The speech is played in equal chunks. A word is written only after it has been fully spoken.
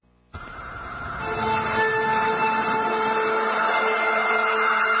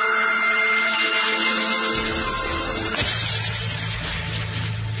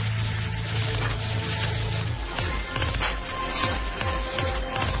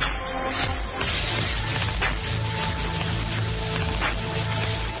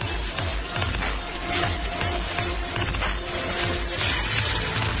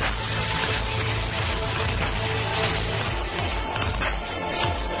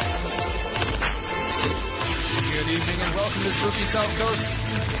evening and welcome to Spooky South Coast.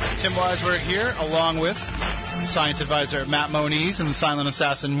 Tim Weisberg here, along with science advisor Matt Moniz and the silent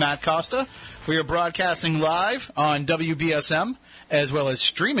assassin Matt Costa. We are broadcasting live on WBSM, as well as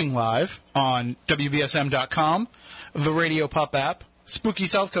streaming live on WBSM.com, the Radio Pup app,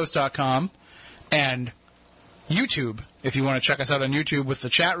 SpookySouthCoast.com, and YouTube. If you want to check us out on YouTube with the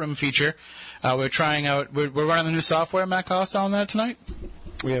chat room feature, we're trying out. We're running the new software, Matt Costa, on that tonight.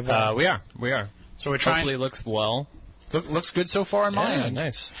 We have. We are. So we're trying. Hopefully, it looks well. Looks good so far on my end.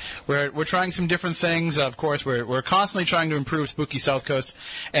 Nice. We're trying some different things. Of course, we're constantly trying to improve Spooky South Coast,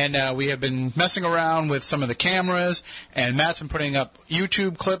 and we have been messing around with some of the cameras. And Matt's been putting up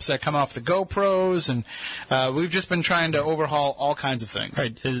YouTube clips that come off the GoPros, and we've just been trying to overhaul all kinds of things.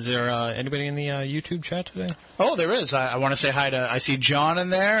 Right. Is there anybody in the YouTube chat today? Oh, there is. I want to say hi to. I see John in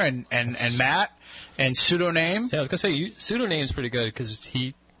there, and Matt, and Pseudoname. Yeah, I was gonna say Pseudoname's pretty good because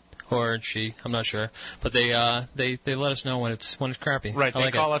he. Or she, I'm not sure, but they let us know when it's crappy. Right,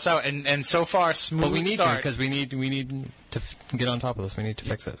 they call us out, and so far smooth. But we need start. to because we need to get on top of this. We need to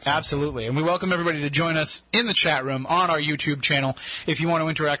fix it. So. Absolutely, and we welcome everybody to join us in the chat room on our YouTube channel. If you want to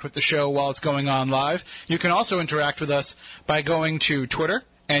interact with the show while it's going on live, you can also interact with us by going to Twitter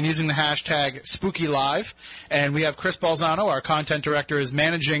and using the hashtag SpookyLive. And we have Chris Balzano, our content director, is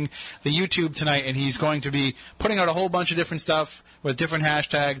managing the YouTube tonight, and he's going to be putting out a whole bunch of different stuff with different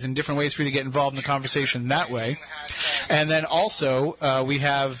hashtags and different ways for you to get involved in the conversation that way. And then also, we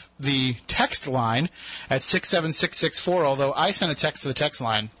have the text line at 67664, although I sent a text to the text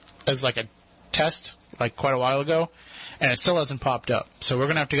line as like a test like quite a while ago, and it still hasn't popped up. So we're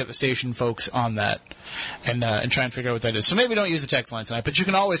going to have to get the station folks on that and try and figure out what that is. So maybe don't use the text line tonight, but you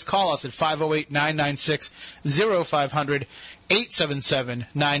can always call us at 508-996-0500,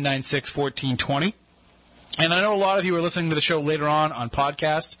 877-996-1420. And I know a lot of you are listening to the show later on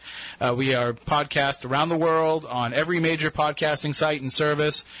podcast. We are podcast around the world on every major podcasting site and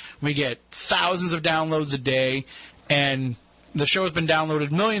service. We get thousands of downloads a day, and the show has been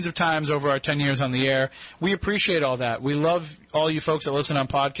downloaded millions of times over our 10 years on the air. We appreciate all that. We love all you folks that listen on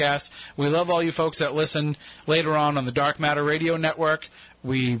podcast. We love all you folks that listen later on the Dark Matter Radio Network.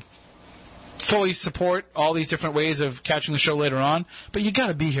 We fully support all these different ways of catching the show later on, but you got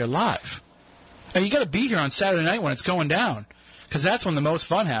to be here live. And you got to be here on Saturday night when it's going down, because that's when the most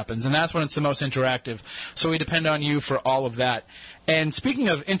fun happens, and that's when it's the most interactive. So we depend on you for all of that. And speaking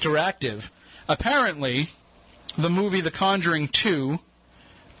of interactive, apparently the movie The Conjuring 2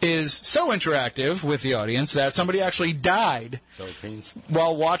 is so interactive with the audience that somebody actually died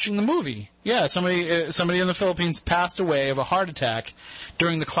while watching the movie. Yeah, somebody in the Philippines passed away of a heart attack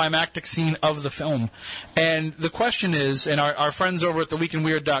during the climactic scene of the film. And the question is, and our friends over at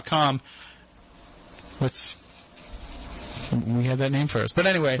theweekendweird.com, we had that name first. But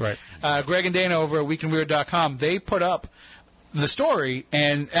anyway, right. Greg and Dana over at weekendweird.com, they put up the story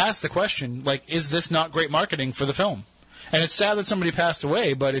and asked the question, like, is this not great marketing for the film? And it's sad that somebody passed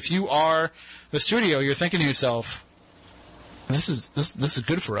away, but if you are the studio, you're thinking to yourself, this is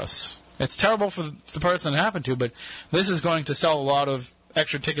good for us. It's terrible for the person it happened to, but this is going to sell a lot of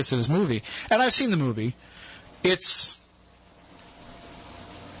extra tickets to this movie. And I've seen the movie.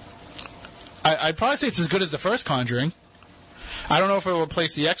 I'd probably say it's as good as the first Conjuring. I don't know if it will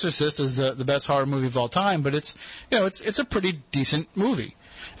replace The Exorcist as the best horror movie of all time, but it's a pretty decent movie.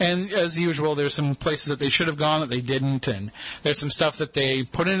 And as usual, there's some places that they should have gone that they didn't, and there's some stuff that they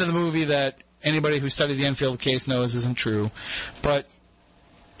put into the movie that anybody who studied the Enfield case knows isn't true. But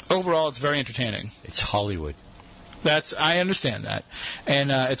overall, it's very entertaining. It's Hollywood. I understand that. And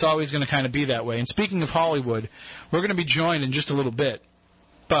it's always going to kind of be that way. And speaking of Hollywood, we're going to be joined in just a little bit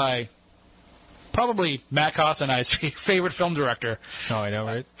by probably Matt Costa and I's favorite film director. Oh, I know,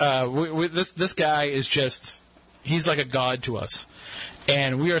 right? This guy is he's like a god to us.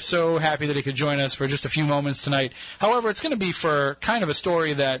 And we are so happy that he could join us for just a few moments tonight. However, it's going to be for kind of a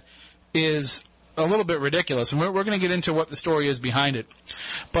story that is a little bit ridiculous. And we're going to get into what the story is behind it.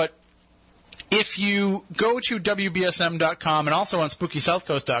 But if you go to WBSM.com and also on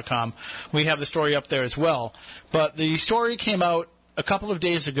SpookySouthCoast.com, we have the story up there as well. But the story came out a couple of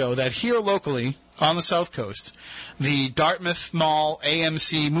days ago that here locally on the South Coast, the Dartmouth Mall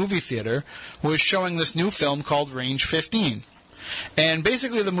AMC movie theater was showing this new film called Range 15. And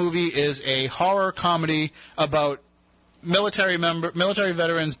basically the movie is a horror comedy about military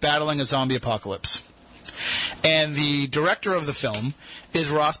veterans battling a zombie apocalypse. And the director of the film is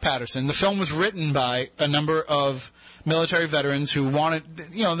Ross Patterson. The film was written by a number of military veterans who wanted,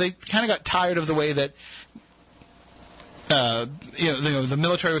 they kind of got tired of the way that the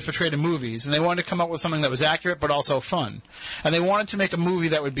military was portrayed in movies, and they wanted to come up with something that was accurate but also fun. And they wanted to make a movie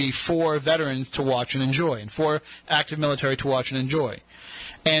that would be for veterans to watch and enjoy, and for active military to watch and enjoy.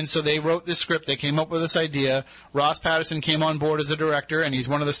 And so they wrote this script. They came up with this idea. Ross Patterson came on board as a director, and he's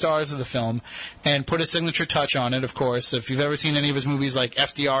one of the stars of the film, and put a signature touch on it, of course. If you've ever seen any of his movies like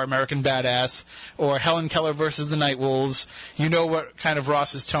FDR, American Badass, or Helen Keller versus the Night Wolves, you know what kind of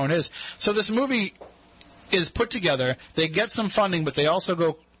Ross's tone is. So this movie is put together. They get some funding, but they also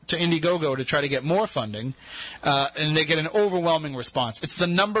go to Indiegogo to try to get more funding, and they get an overwhelming response. It's the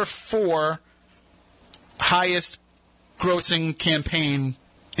number 4 highest grossing campaign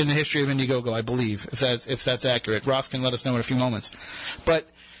in the history of Indiegogo, I believe, if that's accurate. Ross can let us know in a few moments. But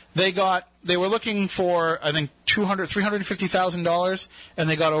they were looking for, I think, $350,000, and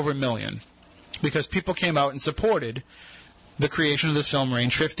they got over $1 million because people came out and supported the creation of this film,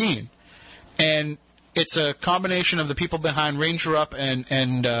 Range 15. And it's a combination of the people behind Ranger Up and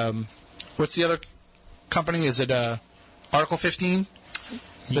what's the other company? Is it Article 15?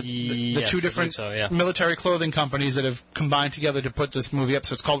 The Yes, two different military clothing companies that have combined together to put this movie up.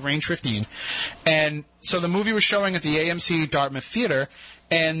 So it's called Range 15. And so the movie was showing at the AMC Dartmouth Theater,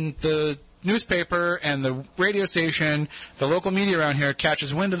 and the newspaper and the radio station, the local media around here,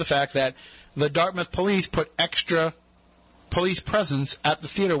 catches wind of the fact that the Dartmouth police put extra police presence at the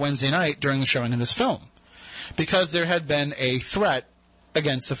theater Wednesday night during the showing of this film because there had been a threat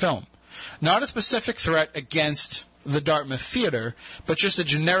against the film. Not a specific threat against the Dartmouth Theater, but just a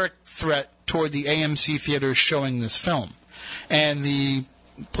generic threat toward the AMC theaters showing this film. And the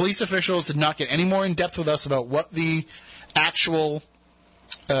police officials did not get any more in depth with us about what the actual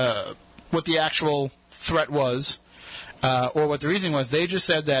threat was, or what the reasoning was. They just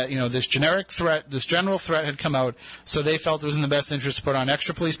said that, this general threat had come out, so they felt it was in the best interest to put on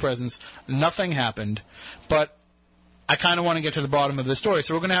extra police presence. Nothing happened, but I kind of want to get to the bottom of this story.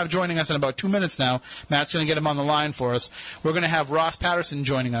 So we're going to have joining us in about 2 minutes now. Matt's going to get him on the line for us. We're going to have Ross Patterson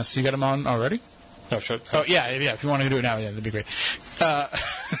joining us. You got him on already? Oh, sure. Oh, yeah. If you want to do it now, that'd be great.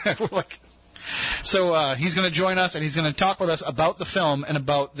 So he's going to join us, and he's going to talk with us about the film and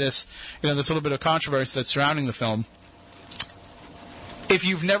about this, this little bit of controversy that's surrounding the film. If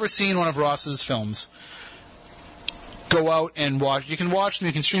you've never seen one of Ross's films, go out and watch. You can watch them.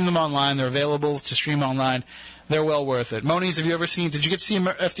 You can stream them online. They're available to stream online. They're well worth it. Moniz, have you ever seen? Did you get to see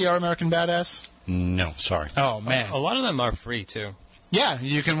FDR American Badass? No, sorry. Oh man, a lot of them are free too. Yeah,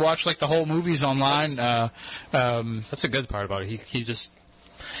 you can watch the whole movies online. That's a good part about it.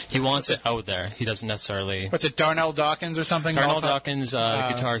 He wants it out there. He doesn't necessarily. What's it, Darnell Dawkins or something? Darnell Dawkins,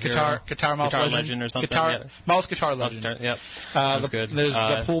 Guitar Hero. Guitar Mouth Legend or something. Mouth Guitar Legend. Yep. That's good. There's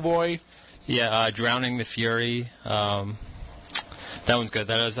the Pool Boy. Yeah, Drowning the Fury. That one's good.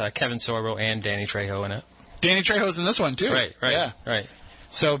 That has Kevin Sorbo and Danny Trejo in it. Danny Trejo's in this one, too. Right. Yeah. Right.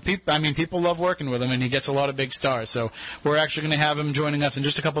 So, people love working with him, and he gets a lot of big stars. So we're actually going to have him joining us in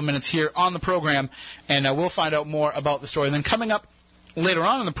just a couple minutes here on the program, and we'll find out more about the story. And then coming up later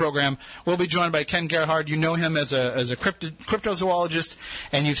on in the program, we'll be joined by Ken Gerhard. You know him as a cryptozoologist,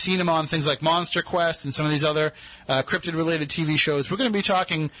 and you've seen him on things like Monster Quest and some of these other cryptid-related TV shows. We're going to be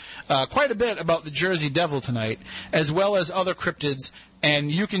talking quite a bit about the Jersey Devil tonight, as well as other cryptids.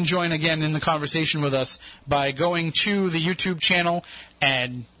 And you can join again in the conversation with us by going to the YouTube channel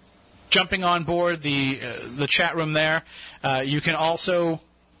and jumping on board the chat room there. You can also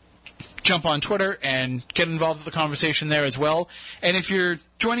jump on Twitter and get involved with the conversation there as well. And if you're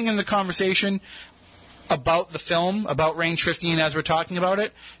joining in the conversation about the film, about Range 15 as we're talking about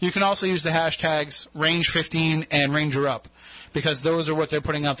it, you can also use the hashtags Range 15 and Ranger Up, because those are what they're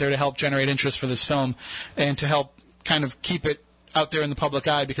putting out there to help generate interest for this film and to help kind of keep it out there in the public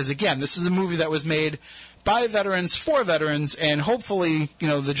eye. Because, again, this is a movie that was made by veterans, for veterans, and hopefully,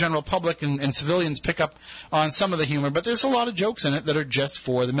 the general public and civilians pick up on some of the humor. But there's a lot of jokes in it that are just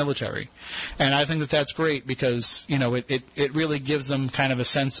for the military. And I think that that's great because, it really gives them kind of a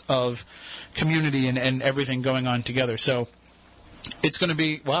sense of community and everything going on together. So it's going to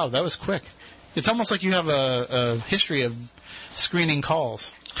be, wow, that was quick. It's almost like you have a history of screening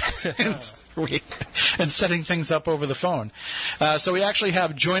calls. And setting things up over the phone. So we actually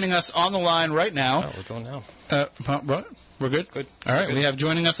have joining us on the line right now. Oh, we're going now. What? We're good? Good. All right. Good. We have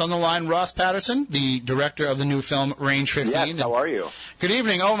joining us on the line Ross Patterson, the director of the new film Range 15. Yes, how are you? Good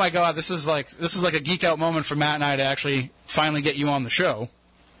evening. Oh my God, this is like a geek out moment for Matt and I to actually finally get you on the show.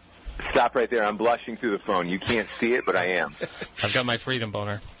 Stop right there. I'm blushing through the phone. You can't see it, but I am. I've got my freedom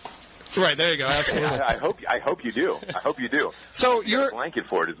boner. Right, there you go. Absolutely. I hope you do. I hope you do. So you're a blanket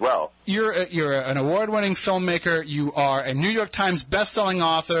for it as well. You're an award-winning filmmaker. You are a New York Times best-selling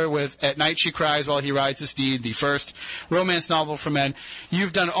author with At Night She Cries While He Rides His Steed, the first romance novel for men.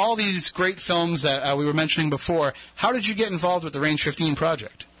 You've done all these great films that we were mentioning before. How did you get involved with the Range 15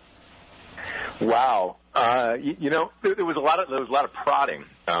 project? Wow. There was a lot of prodding.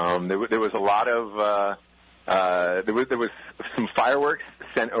 There was a lot of there was some fireworks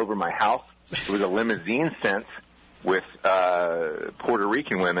sent over my house. There was a limousine sent with Puerto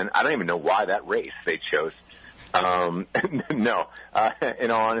Rican women. I don't even know why that race they chose. No,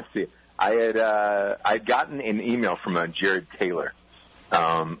 in all honesty, I'd gotten an email from Jared Taylor,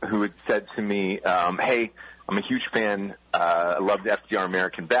 who had said to me, "Hey, I'm a huge fan. I loved FDR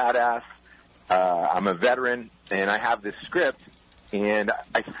American Badass. I'm a veteran, and I have this script, and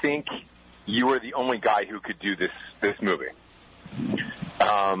I think you are the only guy who could do this movie."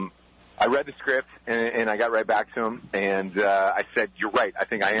 I read the script, and I got right back to him, and I said, "You're right. I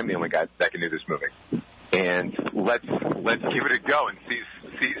think I am the only guy that can do this movie, and let's give it a go and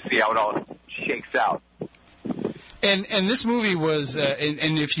see how it all shakes out." And this movie was,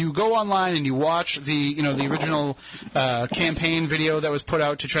 and if you go online and you watch the original campaign video that was put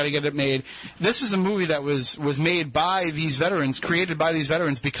out to try to get it made, this is a movie that was made by these veterans, created by these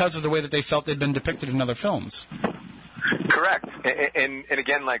veterans because of the way that they felt they'd been depicted in other films. Correct. And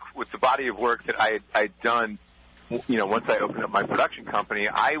again, like with the body of work that I'd done, once I opened up my production company,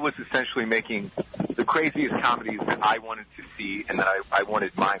 I was essentially making the craziest comedies that I wanted to see and that I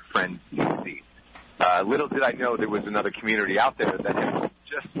wanted my friends to see. Little did I know there was another community out there that had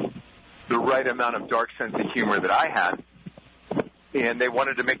just the right amount of dark sense of humor that I had, and they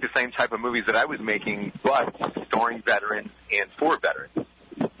wanted to make the same type of movies that I was making, but starring veterans and for veterans.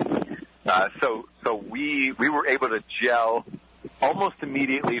 So we were able to gel almost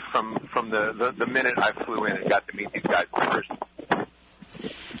immediately from the minute I flew in and got to meet these guys in person.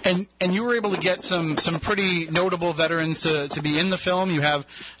 And you were able to get some pretty notable veterans to be in the film. You have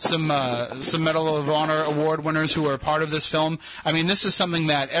some Medal of Honor award winners who are part of this film. I mean, this is something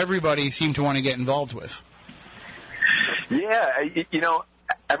that everybody seemed to want to get involved with. Yeah,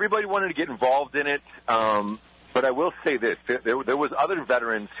 everybody wanted to get involved in it. But I will say this: there was other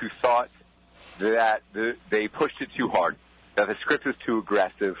veterans who thought that they pushed it too hard, that the script was too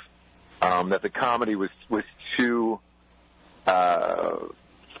aggressive, that the comedy was too. I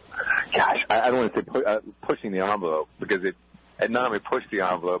don't want to say pushing the envelope because it not only pushed the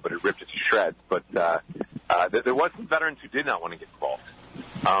envelope, but it ripped it to shreds. But there was some veterans who did not want to get involved.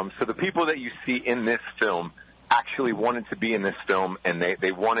 So the people that you see in this film actually wanted to be in this film, and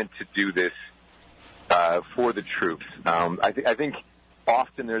they wanted to do this for the troops. I think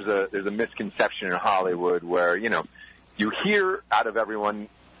often there's a misconception in Hollywood where you hear out of everyone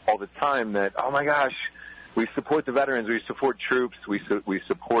all the time that, oh my gosh, we support the veterans, we support troops, we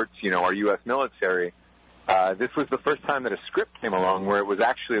support our U.S. military. This was the first time that a script came along where it was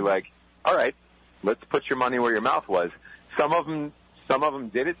actually like, all right, let's put your money where your mouth was. Some of them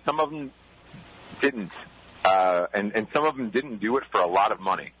did it, some of them didn't, and some of them didn't do it for a lot of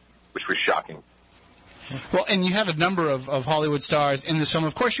money, which was shocking. Well, and you had a number of Hollywood stars in this film.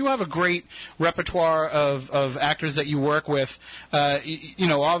 Of course, you have a great repertoire of actors that you work with.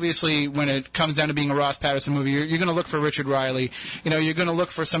 Obviously, when it comes down to being a Ross Patterson movie, you're going to look for Richard Riley. You're going to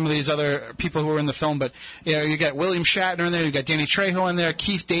look for some of these other people who are in the film. But, you got William Shatner in there. You got Danny Trejo in there.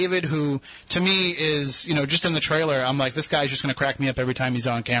 Keith David, who, to me, is, just in the trailer, I'm like, this guy's just going to crack me up every time he's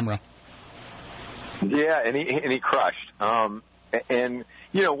on camera. Yeah, and he crushed.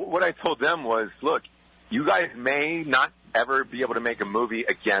 What I told them was, look, you guys may not ever be able to make a movie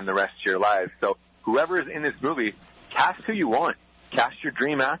again the rest of your lives. So whoever is in this movie, cast who you want. Cast your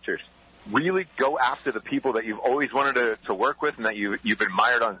dream actors. Really go after the people that you've always wanted to work with and that you've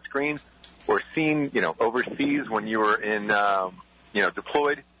admired on screen or seen, overseas when you were in,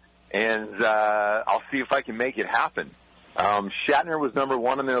 deployed. And I'll see if I can make it happen. Shatner was number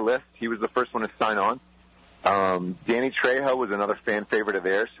one on their list. He was the first one to sign on. Danny Trejo was another fan favorite of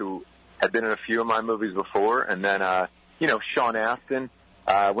theirs who had been in a few of my movies before, and then, Sean Astin.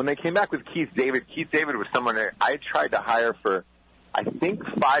 When they came back with Keith David was someone that I had tried to hire for, I think,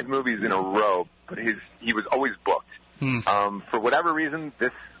 5 movies in a row, but he was always booked. For whatever reason,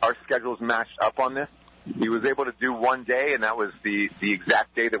 our schedules matched up on this. He was able to do one day, and that was the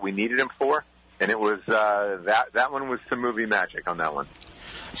exact day that we needed him for, and it was, that one was some movie magic on that one.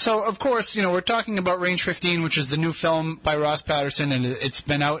 So, of course, we're talking about Range 15, which is the new film by Ross Patterson, and it's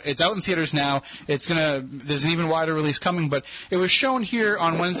out in theaters now. There's an even wider release coming, but it was shown here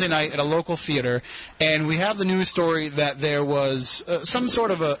on Wednesday night at a local theater, and we have the news story that there was some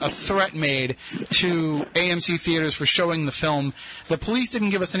sort of a threat made to AMC theaters for showing the film. The police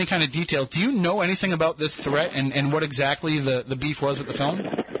didn't give us any kind of details. Do you know anything about this threat and what exactly the beef was with the film?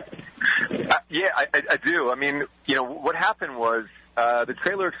 Yeah, I do. I mean, what happened was, the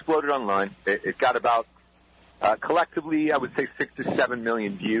trailer exploded online. It got about, collectively, I would say 6 to 7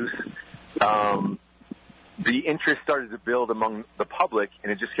 million views. The interest started to build among the public,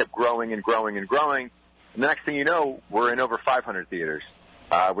 and it just kept growing and growing and growing. And the next thing you know, we're in over 500 theaters.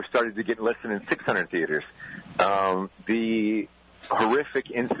 We're starting to get listed in 600 theaters. The horrific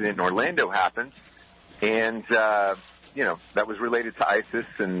incident in Orlando happened, and, that was related to ISIS,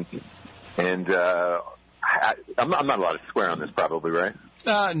 and I'm not allowed to swear on this, probably, right?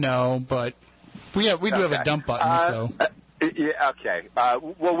 No, but we do have a dump button, so. Yeah, okay.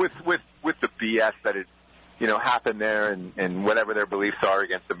 Well, with the BS that it, happened there, and whatever their beliefs are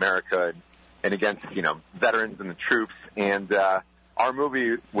against America and against, veterans and the troops, and our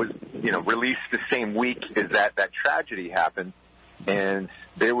movie was, released the same week as that tragedy happened, and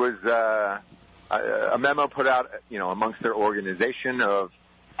there was a memo put out, amongst their organization of,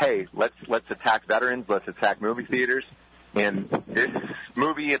 hey, let's attack veterans, let's attack movie theaters, and this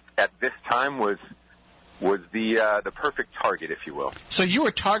movie at this time was the perfect target, if you will. So you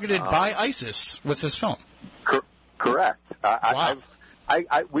were targeted by ISIS with this film. Correct. Wow.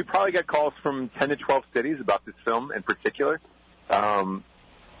 We probably got calls from 10 to 12 cities about this film in particular.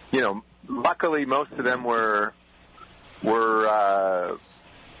 Luckily most of them were I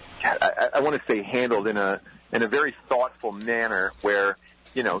want to say handled in a very thoughtful manner where,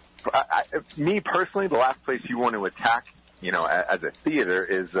 me personally, the last place you want to attack, as a theater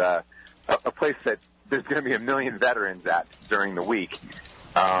is a place that there's going to be 1 million veterans at during the week.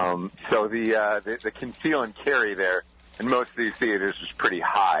 So the conceal and carry there in most of these theaters is pretty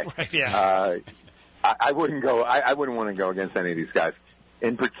high. Right, yeah. I wouldn't want to go against any of these guys,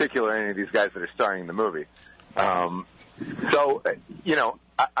 in particular any of these guys that are starring in the movie. I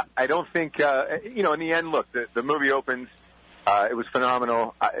don't think, in the end, look, the movie opens. It was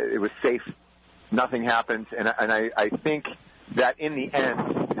phenomenal. It was safe. Nothing happened. And I think that in the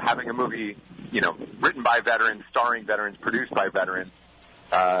end, having a movie, written by veterans, starring veterans, produced by veterans,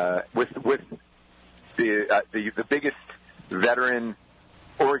 with the biggest veteran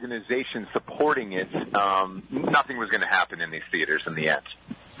organization supporting it, nothing was going to happen in these theaters in the end,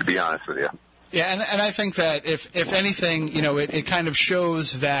 to be honest with you. Yeah, and I think that if anything, it kind of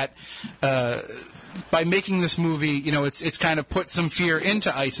shows that by making this movie, it's kind of put some fear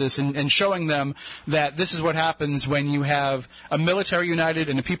into ISIS and showing them that this is what happens when you have a military united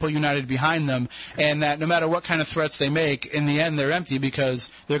and a people united behind them, and that no matter what kind of threats they make, in the end they're empty because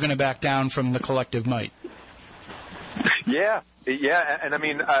they're going to back down from the collective might. Yeah, and I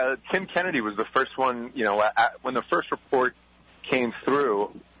mean, Tim Kennedy was the first one, when the first report came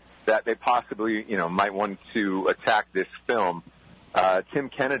through that they possibly, might want to attack this film. Tim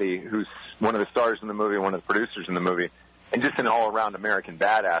Kennedy, who's one of the stars in the movie, one of the producers in the movie, and just an all-around American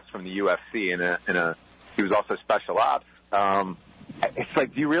badass from the UFC, and he was also special ops. It's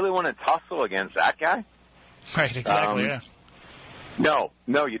like, do you really want to tussle against that guy? Right, exactly. Yeah. No,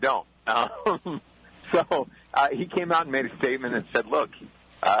 you don't. So he came out and made a statement and said, "Look,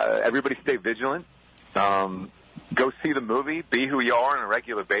 everybody, stay vigilant. Go see the movie. Be who you are on a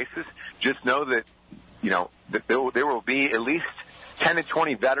regular basis. Just know that, that there will be at least 10 to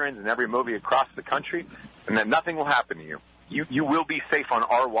 20 veterans in every movie across the country, and that nothing will happen to you. You will be safe on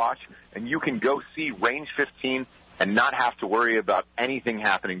our watch, and you can go see Range 15 and not have to worry about anything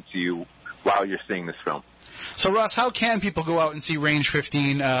happening to you while you're seeing this film." So, Ross, how can people go out and see Range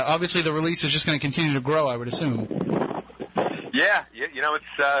 15? Obviously, the release is just going to continue to grow, I would assume. Yeah,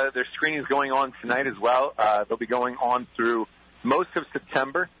 it's there's screenings going on tonight as well. They'll be going on through most of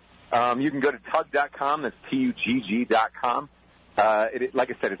September. You can go to tugg.com. That's TUGG.com.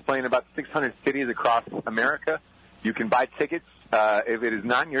 Like I said, it's playing in about 600 cities across America. You can buy tickets. If it is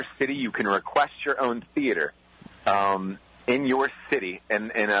not in your city, you can request your own theater in your city,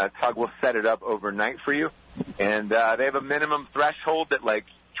 and Tugg will set it up overnight for you. And they have a minimum threshold that like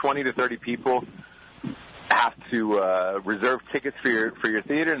 20 to 30 people have to reserve tickets for your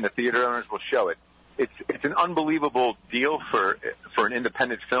theater, and the theater owners will show it. It's an unbelievable deal for an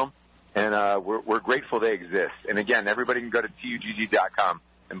independent film, and we're grateful they exist. And again, everybody can go to TUGG.com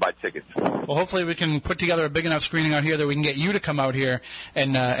and buy tickets. Well, hopefully we can put together a big enough screening out here that we can get you to come out here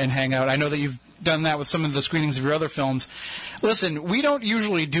and hang out. I know that you've done that with some of the screenings of your other films. Listen, we don't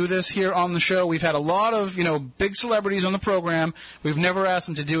usually do this here on the show. We've had a lot of, big celebrities on the program. We've never asked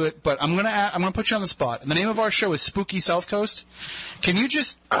them to do it, but I'm gonna put you on the spot. The name of our show is Spooky South Coast. Can you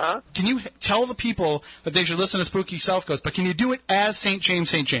can you tell the people that they should listen to Spooky South Coast, but can you do it as St. James,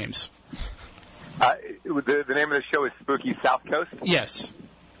 St. James? The name of the show is Spooky South Coast? Yes.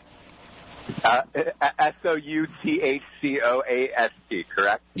 SOUTHCOAST,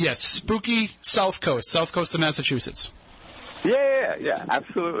 correct? Yes, Spooky South Coast of Massachusetts. Yeah,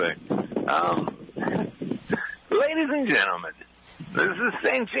 absolutely. Ladies and gentlemen, this is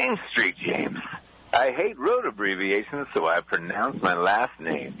St. James Street James. I hate road abbreviations, so I pronounce my last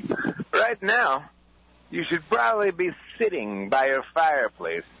name. Right now, you should probably be sitting by your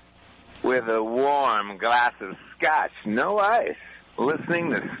fireplace with a warm glass of scotch, no ice, listening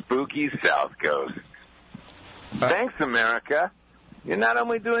to Spooky South Coast. Thanks, America. You're not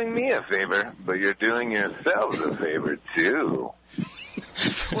only doing me a favor, but you're doing yourselves a favor, too.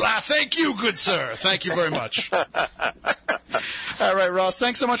 Well, thank you, good sir. Thank you very much. All right, Ross,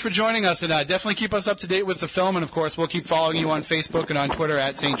 thanks so much for joining us, and definitely keep us up to date with the film, and, of course, we'll keep following you on Facebook and on Twitter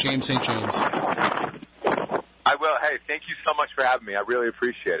at St. James, St. James. I will. Hey, thank you so much for having me. I really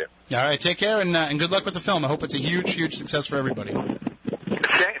appreciate it. All right, take care, and good luck with the film. I hope it's a huge, huge success for everybody.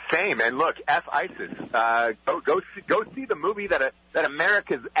 Same, and look, F ISIS. Go see the movie that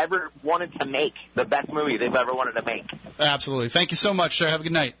America's ever wanted to make. The best movie they've ever wanted to make. Absolutely. Thank you so much, sir. Have a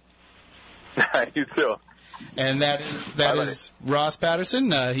good night. You too. And that is Ross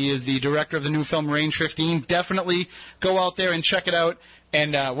Patterson. He is the director of the new film Range 15. Definitely go out there and check it out.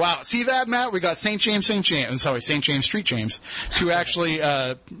 And, wow, see that, Matt? We got St. James Street James to actually,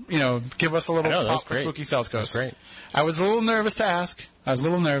 give us a little pop for Spooky South Coast. That's great. I was a little nervous to ask. I was a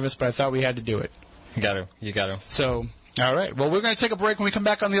little nervous, but I thought we had to do it. You got to. So, all right. Well, we're going to take a break. When we come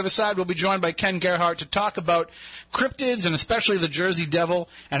back on the other side, we'll be joined by Ken Gerhart to talk about cryptids and especially the Jersey Devil.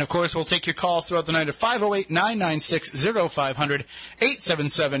 And, of course, we'll take your calls throughout the night at 508-996-0500,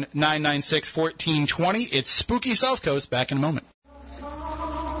 877-996-1420. It's Spooky South Coast. Back in a moment.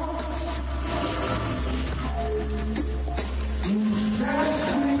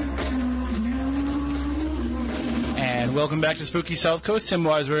 And welcome back to Spooky South Coast. Tim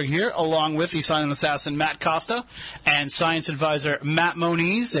Weisberg here, along with the silent assassin Matt Costa and science advisor Matt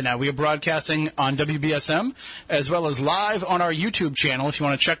Moniz. And we are broadcasting on WBSM as well as live on our YouTube channel. If you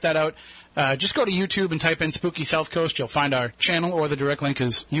want to check that out, just go to YouTube and type in Spooky South Coast. You'll find our channel, or the direct link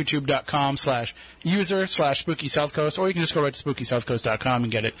is youtube.com/user/Spooky South Coast, or you can just go right to SpookySouthCoast.com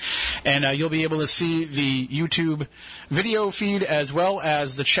and get it. And you'll be able to see the YouTube video feed as well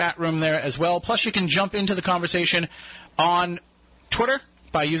as the chat room there as well. Plus, you can jump into the conversation on Twitter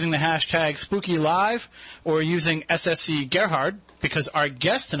by using the hashtag SpookyLive or using SSC Gerhard, because our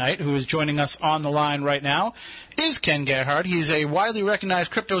guest tonight, who is joining us on the line right now, is Ken Gerhard. He's a widely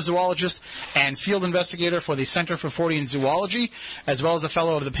recognized cryptozoologist and field investigator for the Center for Fortean Zoology, as well as a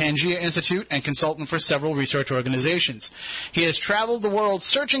fellow of the Pangea Institute and consultant for several research organizations. He has traveled the world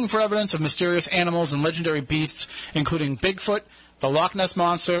searching for evidence of mysterious animals and legendary beasts, including Bigfoot, the Loch Ness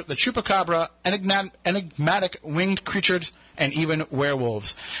Monster, the Chupacabra, enigmatic winged creatures, and even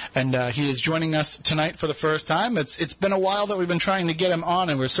werewolves. And he is joining us tonight for the first time. It's been a while that we've been trying to get him on,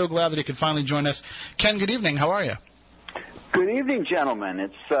 and we're so glad that he could finally join us. Ken, good evening. How are you? Good evening, gentlemen.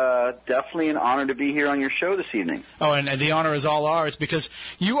 It's definitely an honor to be here on your show this evening. Oh, and the honor is all ours, because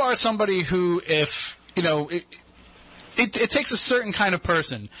you are somebody who, it takes a certain kind of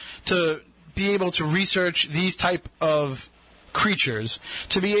person to be able to research these type of creatures,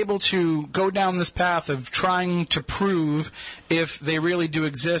 to be able to go down this path of trying to prove if they really do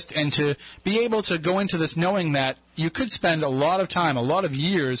exist, and to be able to go into this knowing that you could spend a lot of time, a lot of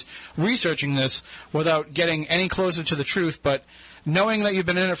years researching this without getting any closer to the truth. But knowing that you've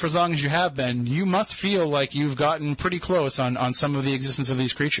been in it for as long as you have been, you must feel like you've gotten pretty close on some of the existence of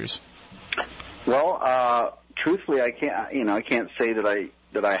these creatures. Well, truthfully, I can't say that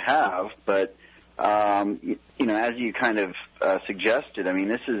I have, but as you kind of suggested, I mean,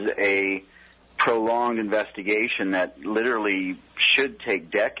 this is a prolonged investigation that literally should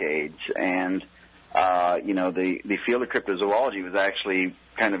take decades. And, the field of cryptozoology was actually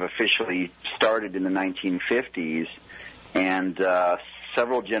kind of officially started in the 1950s. And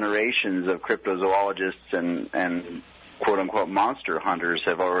several generations of cryptozoologists and quote-unquote monster hunters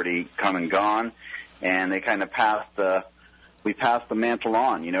have already come and gone. And they kind of we pass the mantle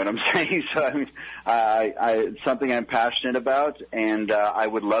on, you know what I'm saying? So, I mean, it's something I'm passionate about, and I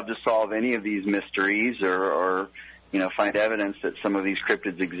would love to solve any of these mysteries or find evidence that some of these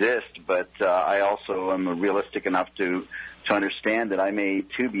cryptids exist. But I also am realistic enough to understand that I may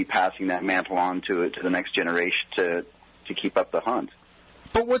too be passing that mantle on to the next generation to keep up the hunt.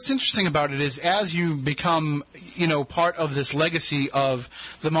 But what's interesting about it is, as you become, part of this legacy of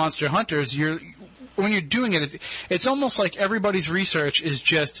the monster hunters, when you're doing it, it's almost like everybody's research is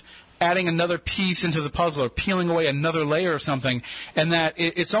just adding another piece into the puzzle or peeling away another layer of something, and that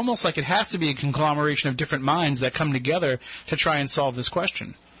it's almost like it has to be a conglomeration of different minds that come together to try and solve this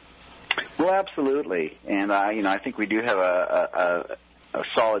question. Well, absolutely. And, I think we do have a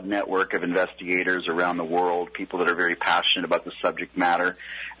solid network of investigators around the world, people that are very passionate about the subject matter,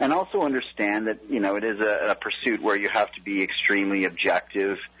 and also understand that, it is a pursuit where you have to be extremely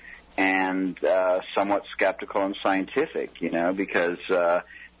objective and somewhat skeptical and scientific, because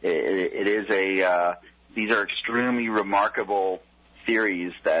it is these are extremely remarkable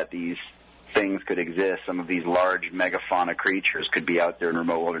theories that these things could exist. Some of these large megafauna creatures could be out there in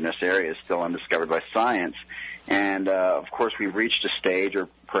remote wilderness areas still undiscovered by science. And, of course, we've reached a stage, or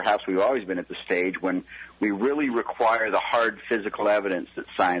perhaps we've always been at the stage, when we really require the hard physical evidence that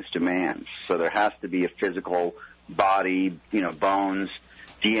science demands. So there has to be a physical body, bones,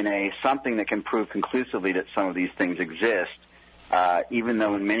 DNA, something that can prove conclusively that some of these things exist, even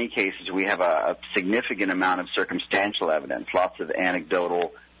though in many cases we have a significant amount of circumstantial evidence, lots of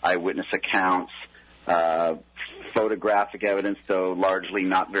anecdotal eyewitness accounts, photographic evidence, though largely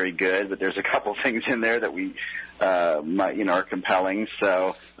not very good, but there's a couple things in there that we are compelling.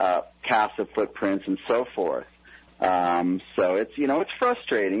 So casts of footprints and so forth. So it's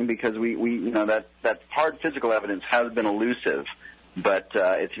frustrating because we that hard physical evidence has been elusive, but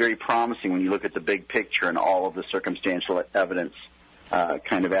it's very promising when you look at the big picture and all of the circumstantial evidence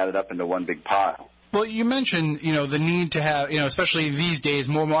kind of added up into one big pile. Well, you mentioned, the need to have, especially these days,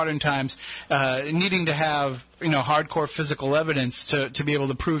 more modern times, needing to have, hardcore physical evidence to be able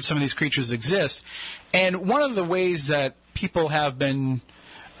to prove some of these creatures exist. And one of the ways that people have been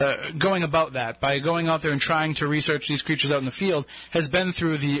going about that, by going out there and trying to research these creatures out in the field, has been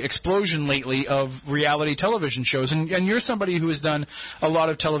through the explosion lately of reality television shows. And you're somebody who has done a lot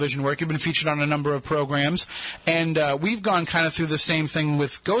of television work. You've been featured on a number of programs. And we've gone kind of through the same thing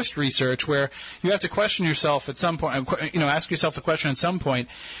with ghost research, where you have to question yourself at some point, ask yourself the question at some point,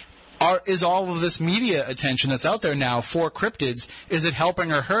 is all of this media attention that's out there now for cryptids, is it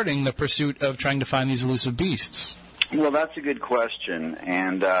helping or hurting the pursuit of trying to find these elusive beasts? Well, that's a good question,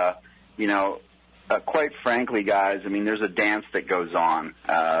 and quite frankly, guys, I mean, there's a dance that goes on,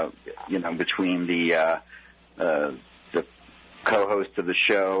 between the co-hosts of the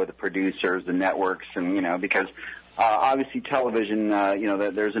show, the producers, the networks, and because obviously television,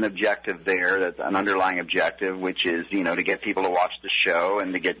 there's an objective there, that's an underlying objective, which is to get people to watch the show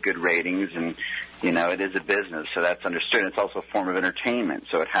and to get good ratings, and it is a business, so that's understood. It's also a form of entertainment,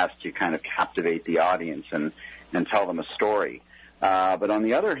 so it has to kind of captivate the audience and tell them a story. But on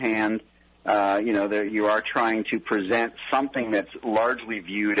the other hand, you are trying to present something that's largely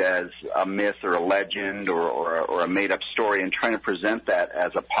viewed as a myth or a legend or a made-up story, and trying to present that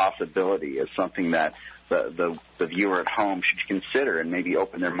as a possibility, as something that the viewer at home should consider and maybe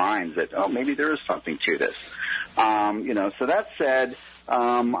open their minds that, maybe there is something to this. So that said,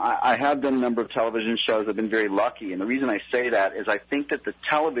 I have done a number of television shows. I've been very lucky, and the reason I say that is I think that the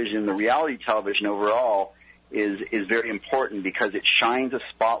reality television overall, is very important because it shines a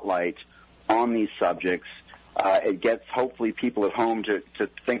spotlight on these subjects. It gets, hopefully, people at home to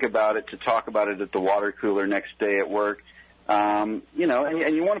think about it, to talk about it at the water cooler next day at work. And you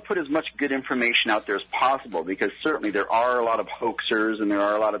want to put as much good information out there as possible, because certainly there are a lot of hoaxers and there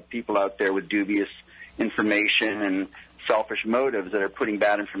are a lot of people out there with dubious information and selfish motives that are putting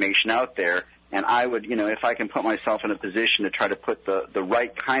bad information out there. And I would, if I can put myself in a position to try to put the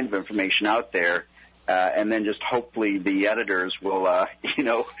right kind of information out there, and then just hopefully the editors will,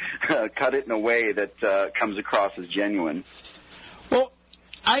 cut it in a way that comes across as genuine. Well,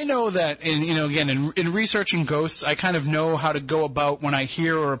 I know that, in researching ghosts, I kind of know how to go about when I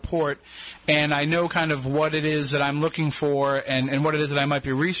hear a report, and I know kind of what it is that I'm looking for and what it is that I might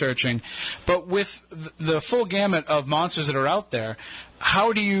be researching. But with the full gamut of monsters that are out there,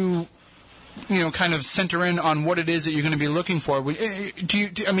 how do you kind of center in on what it is that you're going to be looking for? Do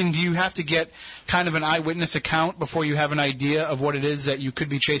you have to get kind of an eyewitness account before you have an idea of what it is that you could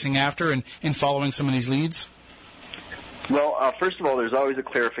be chasing after in following some of these leads? Well, first of all, there's always a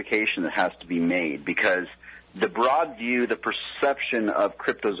clarification that has to be made, because the broad view, the perception of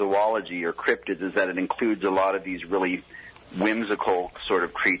cryptozoology or cryptids is that it includes a lot of these really whimsical sort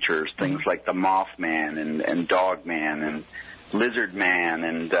of creatures, things like the Mothman and Dogman and Lizard Man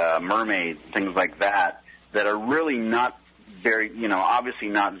and Mermaid, things like that. that are really not very, obviously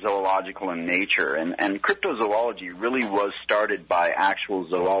not zoological in nature. And cryptozoology really was started by actual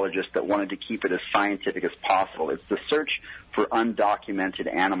zoologists that wanted to keep it as scientific as possible. It's the search for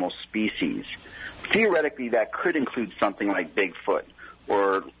undocumented animal species. Theoretically, that could include something like Bigfoot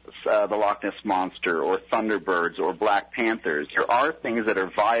or the Loch Ness Monster or Thunderbirds or Black Panthers. There are things that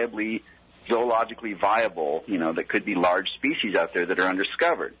are zoologically viable, that could be large species out there that are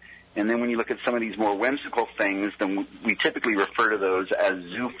undiscovered. And then when you look at some of these more whimsical things, then we typically refer to those as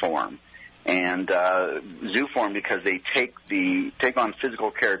zooform. And zooform because they take on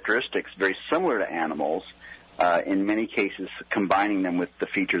physical characteristics very similar to animals, in many cases combining them with the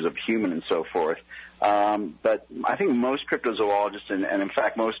features of human and so forth. But I think most cryptozoologists and in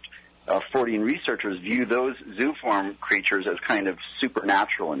fact most Fortean researchers view those zooform creatures as kind of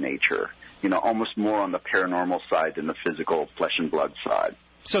supernatural in nature, almost more on the paranormal side than the physical flesh and blood side.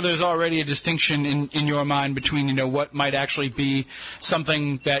 So there's already a distinction in your mind between, what might actually be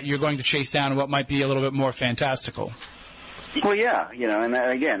something that you're going to chase down and what might be a little bit more fantastical. Well, yeah, and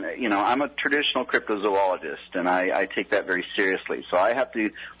again, I'm a traditional cryptozoologist, and I take that very seriously. So I have to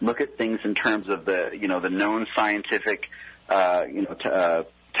look at things in terms of the known scientific,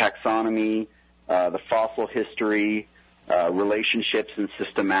 taxonomy, the fossil history, relationships and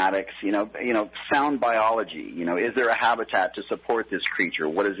systematics, sound biology. Is there a habitat to support this creature?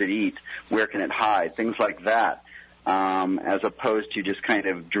 What does it eat? Where can it hide? Things like that, as opposed to just kind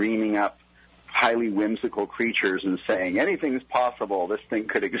of dreaming up highly whimsical creatures and saying anything's possible, this thing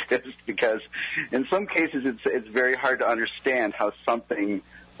could exist, because in some cases it's very hard to understand how something,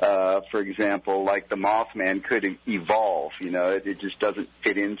 for example, like the Mothman could evolve. It just doesn't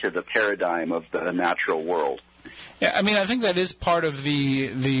fit into the paradigm of the natural world. Yeah, I mean, I think that is part of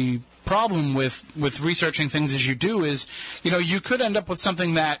the problem with researching things as you do is, you could end up with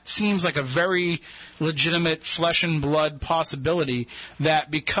something that seems like a very legitimate flesh and blood possibility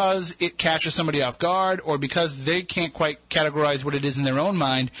that because it catches somebody off guard or because they can't quite categorize what it is in their own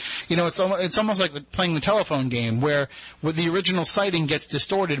mind, it's almost like playing the telephone game where the original sighting gets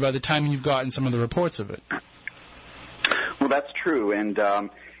distorted by the time you've gotten some of the reports of it. Well, that's true. And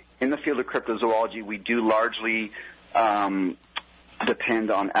in the field of cryptozoology, we do largely depend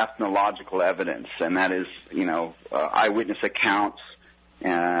on ethnological evidence, and that is, eyewitness accounts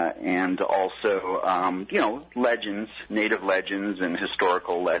and also, legends, native legends and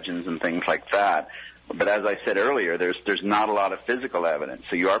historical legends and things like that. But as I said earlier, there's not a lot of physical evidence,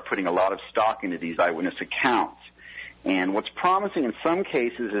 so you are putting a lot of stock into these eyewitness accounts. And what's promising in some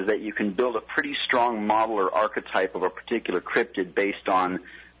cases is that you can build a pretty strong model or archetype of a particular cryptid based on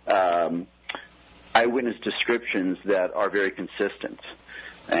eyewitness descriptions that are very consistent.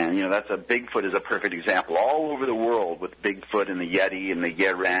 And, that's Bigfoot is a perfect example. All over the world with Bigfoot and the Yeti and the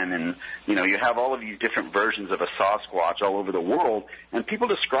Yeren and, you have all of these different versions of a Sasquatch all over the world, and people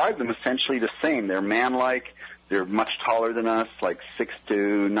describe them essentially the same. They're man-like. They're much taller than us, like 6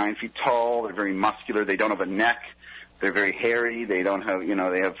 to 9 feet tall. They're very muscular. They don't have a neck. They're very hairy. They don't have,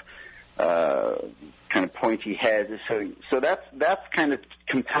 they have kind of pointy heads. So that's kind of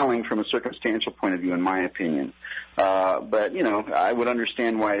compelling from a circumstantial point of view, in my opinion. But I would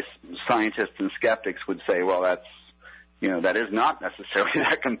understand why scientists and skeptics would say, well, that is not necessarily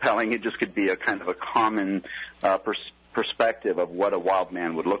that compelling. It just could be a kind of a common perspective of what a wild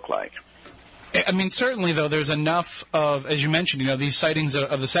man would look like. I mean, certainly, though, there's enough of, as you mentioned, these sightings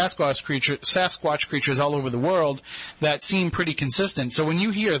of the Sasquatch creatures all over the world that seem pretty consistent. So when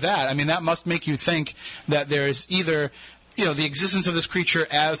you hear that, I mean, that must make you think that there's either, the existence of this creature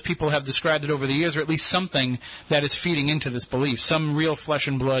as people have described it over the years, or at least something that is feeding into this belief, some real flesh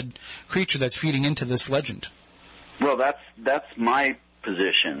and blood creature that's feeding into this legend. Well, that's my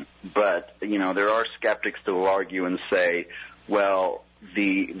position. But, there are skeptics that will argue and say, well,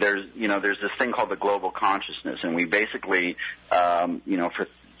 there's this thing called the global consciousness, and we basically, for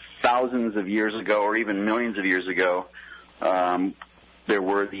thousands of years ago or even millions of years ago, there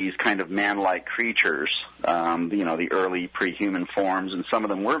were these kind of man-like creatures, the early pre-human forms, and some of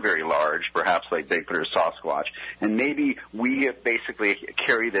them were very large, perhaps like Bigfoot or Sasquatch. And maybe we basically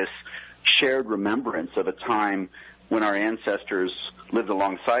carry this shared remembrance of a time when our ancestors lived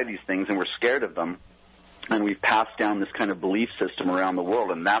alongside these things and were scared of them. And we've passed down this kind of belief system around the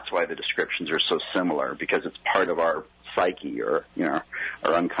world, and that's why the descriptions are so similar, because it's part of our psyche or, our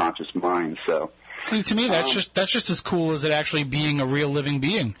unconscious mind. So, see, to me, that's just as cool as it actually being a real living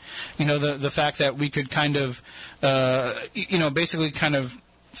being. The fact that we could kind of, basically kind of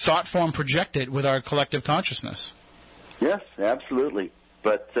thought form project it with our collective consciousness. Yes, absolutely.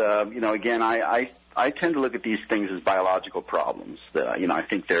 But, again, I tend to look at these things as biological problems. I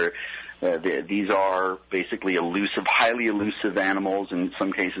think they're These are basically elusive, highly elusive animals, in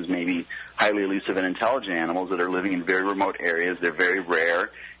some cases maybe highly elusive and intelligent animals that are living in very remote areas. They're very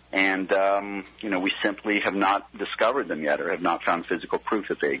rare, and we simply have not discovered them yet, or have not found physical proof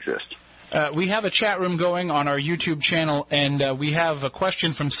that they exist. We have a chat room going on our YouTube channel, and we have a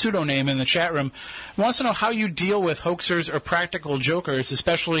question from Pseudoname in the chat room. He wants to know how you deal with hoaxers or practical jokers,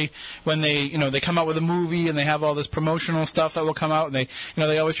 especially when they come out with a movie and they have all this promotional stuff that will come out, and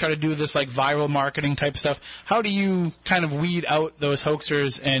they always try to do this like viral marketing type stuff. How do you kind of weed out those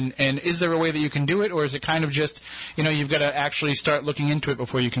hoaxers, and is there a way that you can do it, or is it kind of just, you've got to actually start looking into it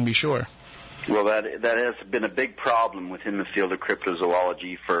before you can be sure? Well, that has been a big problem within the field of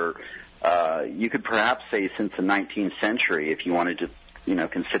cryptozoology for you could perhaps say since the 19th century, if you wanted to,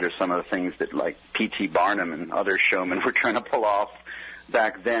 consider some of the things that like P.T. Barnum and other showmen were trying to pull off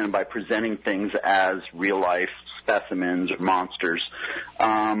back then by presenting things as real-life specimens or monsters.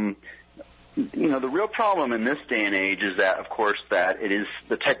 The real problem in this day and age is that, of course, that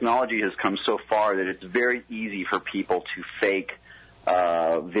the technology has come so far that it's very easy for people to fake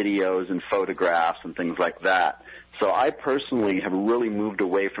videos and photographs and things like that. So I personally have really moved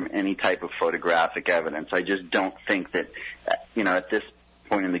away from any type of photographic evidence. I just don't think that, at this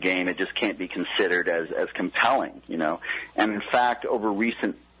point in the game, it just can't be considered as compelling, And in fact, over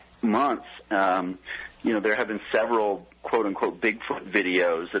recent months, there have been several quote-unquote Bigfoot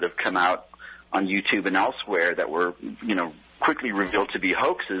videos that have come out on YouTube and elsewhere that were, quickly revealed to be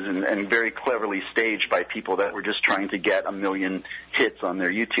hoaxes and very cleverly staged by people that were just trying to get 1 million hits on their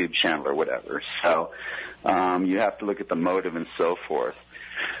YouTube channel or whatever. So you have to look at the motive and so forth.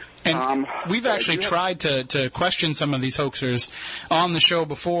 And we've actually tried to question some of these hoaxers on the show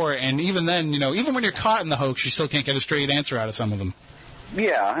before, and even then, even when you're caught in the hoax, you still can't get a straight answer out of some of them.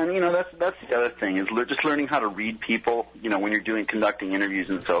 Yeah, and that's the other thing is just learning how to read people. When you're conducting interviews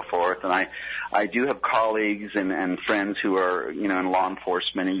and so forth. And I do have colleagues and friends who are in law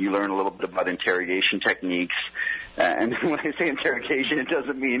enforcement, and you learn a little bit about interrogation techniques. And when I say interrogation, it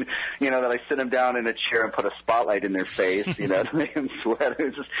doesn't mean that I sit them down in a chair and put a spotlight in their face, to make them sweat.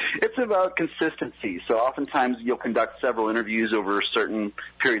 It's about consistency. So oftentimes you'll conduct several interviews over a certain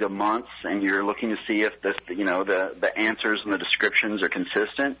period of months, and you're looking to see if the answers and the descriptions are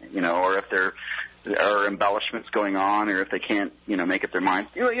consistent, or if there are embellishments going on, or if they can't make up their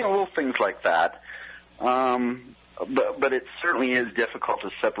minds, little things like that. But it certainly is difficult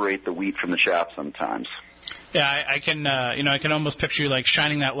to separate the wheat from the chaff sometimes. Yeah, I can, I can almost picture you like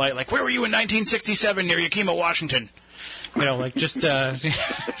shining that light, like, where were you in 1967 near Yakima, Washington? Just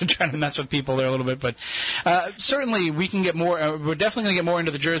trying to mess with people there a little bit. But certainly we can get more, we're definitely going to get more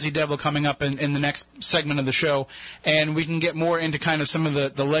into the Jersey Devil coming up in the next segment of the show, and we can get more into kind of some of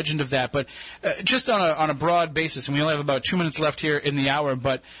the legend of that. But just on a broad basis, and we only have about 2 minutes left here in the hour,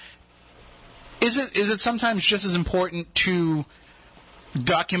 but is it sometimes just as important to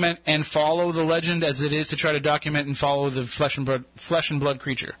document and follow the legend as it is to try to document and follow the flesh and blood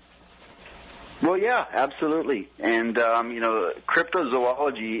creature? Well, yeah, absolutely. And,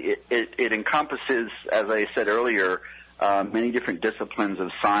 cryptozoology, it encompasses, as I said earlier, many different disciplines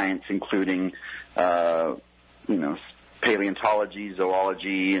of science, including, paleontology,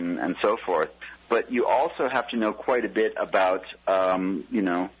 zoology, and so forth. But you also have to know quite a bit about,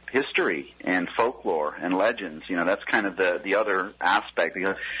 history and folklore and legends. That's kind of the other aspect.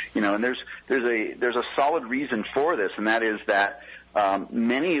 And there's a solid reason for this, and that is that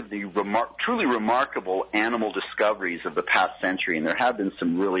many of the truly remarkable animal discoveries of the past century, and there have been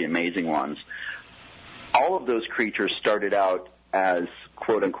some really amazing ones, all of those creatures started out as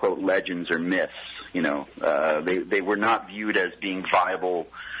quote-unquote legends or myths. They were not viewed as being viable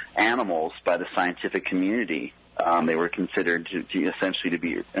animals by the scientific community. They were considered to essentially to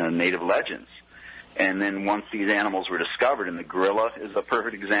be native legends. And then once these animals were discovered, and the gorilla is a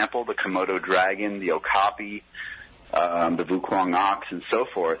perfect example, the Komodo dragon, the okapi, the Vukwang ox, and so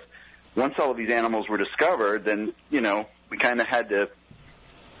forth. Once all of these animals were discovered, then, we kind of had to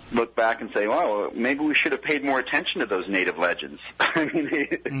look back and say, well, maybe we should have paid more attention to those native legends. I mean,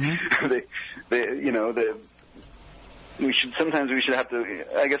 we should have to,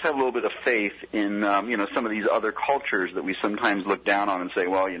 I guess, have a little bit of faith in, some of these other cultures that we sometimes look down on and say,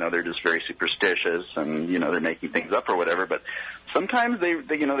 well, they're just very superstitious and, they're making things up or whatever. But sometimes they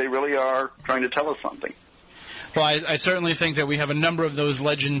really are trying to tell us something. Well, I certainly think that we have a number of those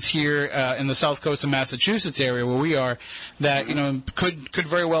legends here in the South Coast of Massachusetts area where we are that, could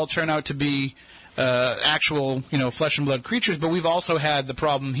very well turn out to be actual, flesh and blood creatures, but we've also had the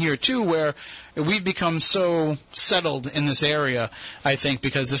problem here too, where we've become so settled in this area, I think,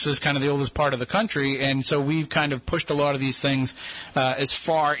 because this is kind of the oldest part of the country, and so we've kind of pushed a lot of these things as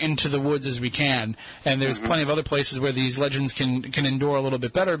far into the woods as we can. And there's plenty of other places where these legends can endure a little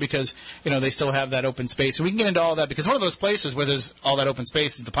bit better because, they still have that open space. So we can get into all that because one of those places where there's all that open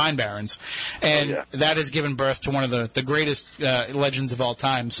space is the Pine Barrens, and that has given birth to one of the greatest legends of all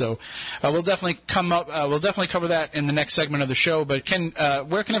time. So we'll definitely cover that in the next segment of the show. But Ken,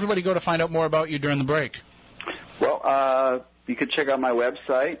 where can everybody go to find out more about you during the break? Well, you could check out my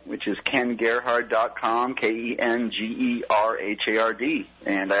website, which is kengerhard.com, KenGerhard,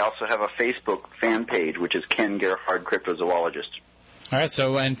 and I also have a Facebook fan page, which is Ken Gerhard Cryptozoologist. All right,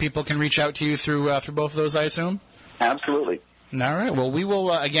 so and people can reach out to you through both of those, I assume? Absolutely. All right. Well, we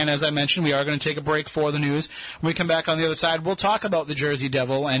will, again, as I mentioned, we are going to take a break for the news. When we come back on the other side, we'll talk about the Jersey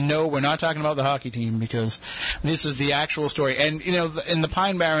Devil. And no, we're not talking about the hockey team because this is the actual story. And, and the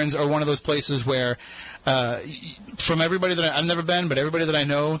Pine Barrens are one of those places where, from everybody that I've never been, but everybody that I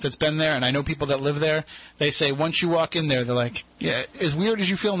know that's been there, and I know people that live there, they say once you walk in there, they're like, yeah, as weird as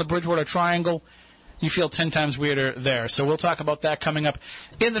you feel in the Bridgewater Triangle, you feel 10 times weirder there. So we'll talk about that coming up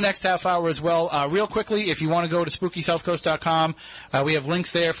in the next half hour as well. Real quickly, if you want to go to SpookySouthCoast.com, we have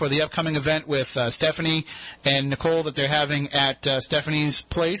links there for the upcoming event with Stephanie and Nicole that they're having at Stephanie's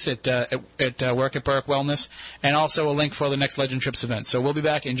place at Work at Burke Wellness, and also a link for the next Legend Trips event. So we'll be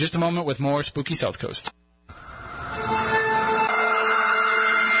back in just a moment with more Spooky South Coast.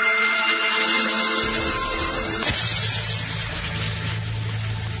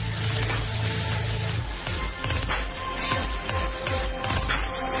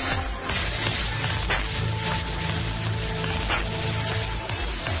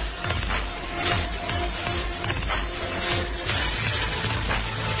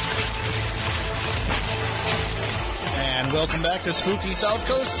 Welcome back to Spooky South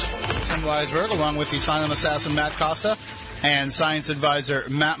Coast. Tim Weisberg, along with the silent assassin Matt Costa and science advisor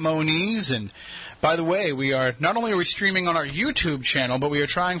Matt Moniz. And by the way, we are not only are we streaming on our YouTube channel, but we are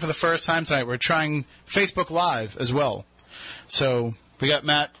trying for the first time tonight. We're trying Facebook Live as well. So we got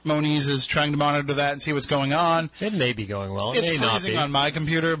Matt Moniz is trying to monitor that and see what's going on. It may be going well. It's freezing on my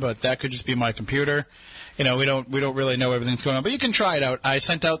computer, but that could just be my computer. We don't really know everything's going on, but you can try it out. I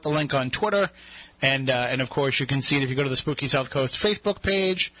sent out the link on Twitter. And of course, you can see it if you go to the Spooky South Coast Facebook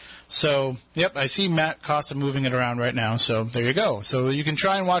page. So, yep, I see Matt Costa moving it around right now. So, there you go. So, you can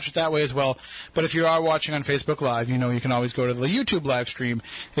try and watch it that way as well. But if you are watching on Facebook Live, you can always go to the YouTube live stream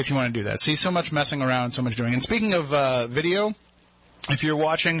if you want to do that. See, so much messing around, so much doing. And speaking of video, if you're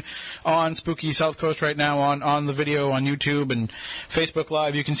watching on Spooky South Coast right now on the video on YouTube and Facebook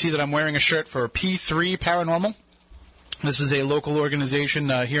Live, you can see that I'm wearing a shirt for P3 Paranormal. This is a local organization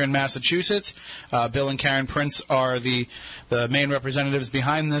here in Massachusetts. Bill and Karen Prince are the main representatives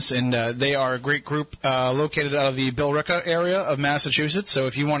behind this, and they are a great group located out of the Billerica area of Massachusetts. So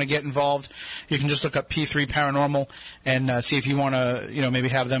if you want to get involved, you can just look up P3 Paranormal and see if you want to, maybe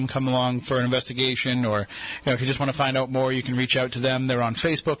have them come along for an investigation, or if you just want to find out more, you can reach out to them. They're on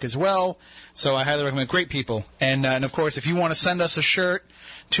Facebook as well. So I highly recommend. Great people. And of course, if you want to send us a shirt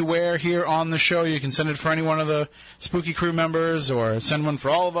to wear here on the show, you can send it for any one of the Spooky crew members, or send one for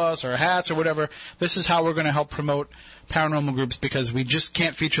all of us, or hats, or whatever. This is how we're going to help promote paranormal groups, because we just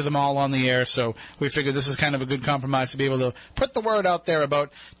can't feature them all on the air. So we figured this is kind of a good compromise to be able to put the word out there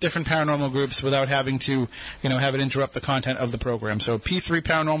about different paranormal groups without having to, have it interrupt the content of the program. So P3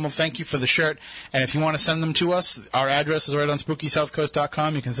 Paranormal, thank you for the shirt. And if you want to send them to us, our address is right on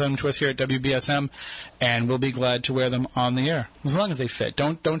SpookySouthCoast.com. You can send them to us here at WBSM, and we'll be glad to wear them on the air, as long as they fit.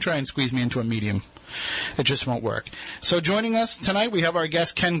 Don't try and squeeze me into a medium. It just won't work. So joining us tonight, we have our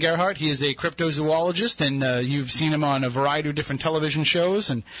guest, Ken Gerhard. He is a cryptozoologist, and you've seen him on a variety of different television shows.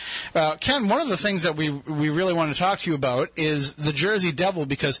 And Ken, one of the things that we really want to talk to you about is the Jersey Devil,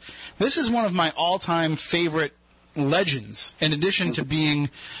 because this is one of my all-time favorite legends, in addition to being,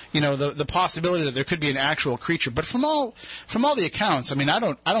 the possibility that there could be an actual creature. But from all the accounts, I mean, I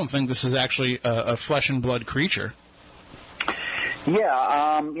don't think this is actually a flesh and blood creature.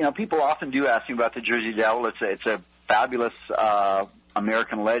 Yeah, people often do ask me about the Jersey Devil. It's a fabulous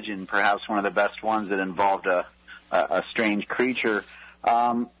American legend, perhaps one of the best ones that involved a strange creature.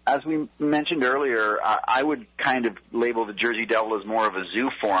 As we mentioned earlier, I would kind of label the Jersey Devil as more of a zoo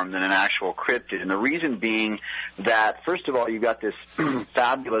form than an actual cryptid, and the reason being that, first of all, you've got this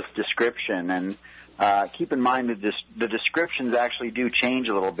fabulous description, and keep in mind that the descriptions actually do change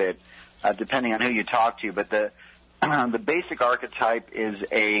a little bit depending on who you talk to, but the basic archetype is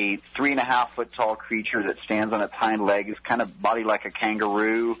a 3.5-foot tall creature that stands on its hind legs, kind of body like a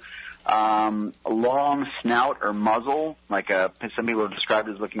kangaroo, a long snout or muzzle, some people have described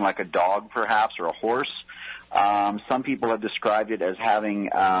it as looking like a dog, perhaps, or a horse. Some people have described it as having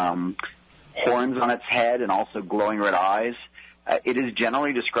horns on its head and also glowing red eyes. It is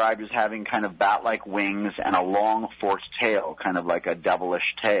generally described as having kind of bat-like wings and a long forked tail, kind of like a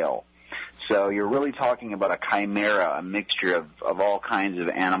devilish tail. So you're really talking about a chimera, a mixture of all kinds of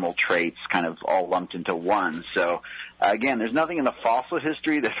animal traits kind of all lumped into one. So, again, there's nothing in the fossil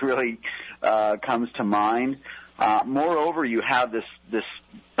history that really comes to mind. Moreover, you have this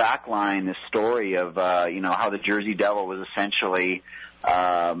backline, this story of, how the Jersey Devil was essentially,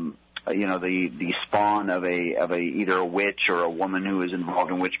 the spawn of either a witch or a woman who was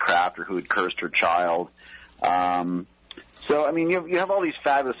involved in witchcraft or who had cursed her child. So, I mean, you have all these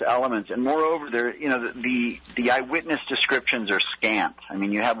fabulous elements, and moreover, the eyewitness descriptions are scant. I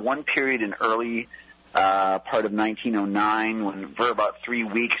mean, you have one period in early part of 1909 when, for about 3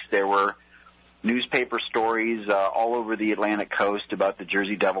 weeks, there were newspaper stories all over the Atlantic coast about the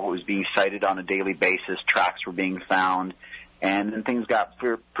Jersey Devil. It was being cited on a daily basis. Tracks were being found, and then things got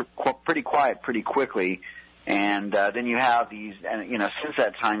pretty quiet pretty quickly. And then you have these, and since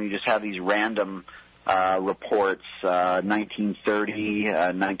that time, you just have these random reports, 1930,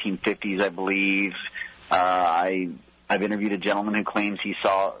 1950s, I believe. I've interviewed a gentleman who claims he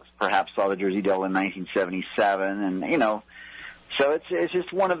perhaps saw the Jersey Devil in 1977, and so it's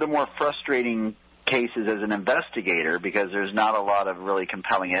just one of the more frustrating cases as an investigator because there's not a lot of really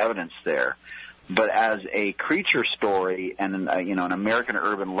compelling evidence there. But as a creature story and an American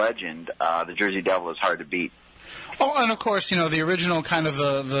urban legend, the Jersey Devil is hard to beat. Oh, and of course, the original kind of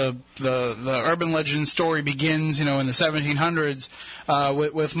the urban legend story begins, in the 1700s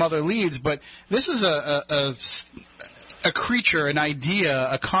with Mother Leeds. But this is a creature, an idea,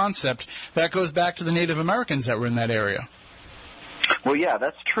 a concept that goes back to the Native Americans that were in that area. Well, yeah,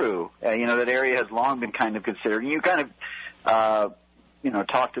 that's true. That area has long been kind of considered. You kind of,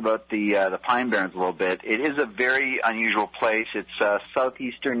 talked about the Pine Barrens a little bit. It is a very unusual place. It's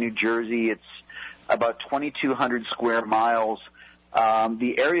southeastern New Jersey. It's about 2,200 square miles.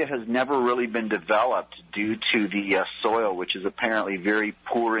 The area has never really been developed due to the soil, which is apparently very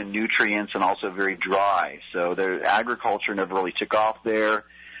poor in nutrients and also very dry. So their agriculture never really took off there.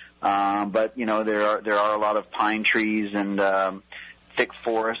 But there are a lot of pine trees and thick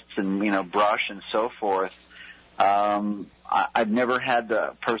forests and brush and so forth. I've never had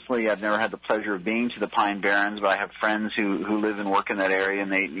the pleasure of being to the Pine Barrens, but I have friends who live and work in that area,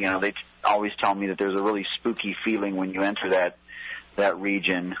 and they always tell me that there's a really spooky feeling when you enter that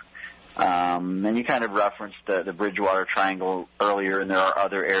region. And you kind of referenced the Bridgewater Triangle earlier, and there are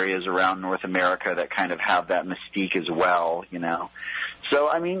other areas around North America that kind of have that mystique as well, So,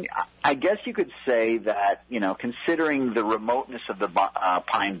 I mean, I guess you could say that, considering the remoteness of the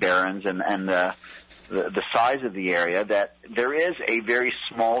Pine Barrens and the size of the area, that there is a very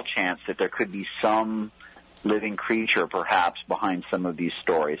small chance that there could be some living creature perhaps behind some of these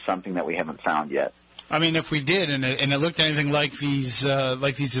stories, something that we haven't found yet. I mean, if we did, and it looked anything like these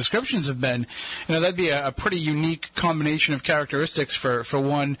descriptions have been, that'd be a pretty unique combination of characteristics for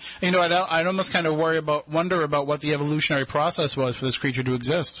one. I'd almost kind of wonder about what the evolutionary process was for this creature to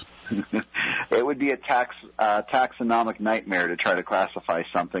exist. It would be a taxonomic nightmare to try to classify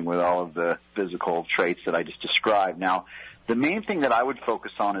something with all of the physical traits that I just described. Now, the main thing that I would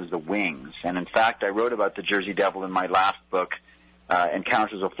focus on is the wings, and in fact, I wrote about the Jersey Devil in my last book,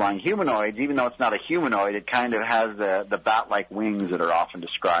 Encounters of Flying Humanoids. Even though it's not a humanoid, it kind of has the bat-like wings that are often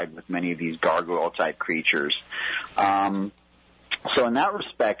described with many of these gargoyle-type creatures. So in that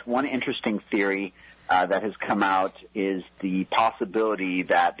respect, one interesting theory that has come out is the possibility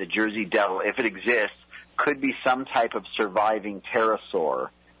that the Jersey Devil, if it exists, could be some type of surviving pterosaur.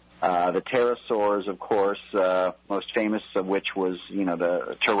 The pterosaurs, of course, most famous of which was,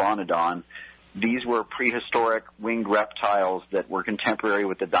 the pteranodon. These were prehistoric winged reptiles that were contemporary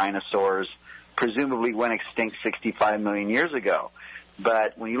with the dinosaurs, presumably went extinct 65 million years ago.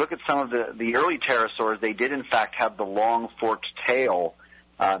 But when you look at some of the early pterosaurs, they did in fact have the long forked tail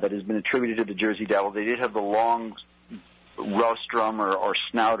that has been attributed to the Jersey Devil. They did have the long rostrum or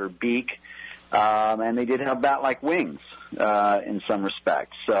snout or beak, and they did have bat-like wings in some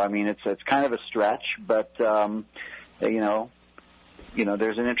respects. So, I mean, it's kind of a stretch, but,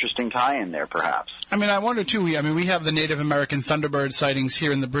 there's an interesting tie-in there, perhaps. I mean, I wonder, too, we have the Native American Thunderbird sightings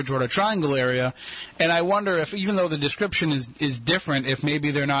here in the Bridgewater Triangle area, and I wonder if, even though the description is different, if maybe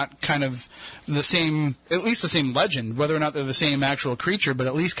they're not kind of the same, at least the same legend, whether or not they're the same actual creature, but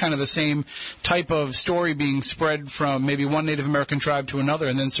at least kind of the same type of story being spread from maybe one Native American tribe to another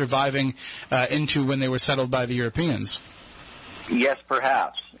and then surviving into when they were settled by the Europeans. Yes,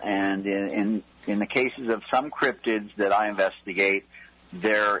 perhaps. And in the cases of some cryptids that I investigate,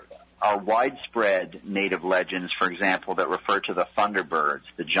 there are widespread native legends, for example, that refer to the thunderbirds,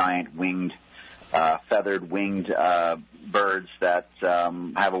 the giant winged, feathered winged birds that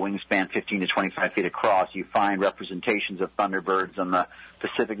have a wingspan 15 to 25 feet across. You find representations of thunderbirds on the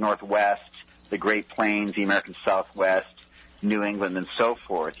Pacific Northwest, the Great Plains, the American Southwest, New England, and so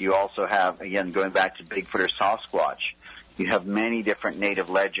forth. You also have, again, going back to Bigfoot or Sasquatch, you have many different native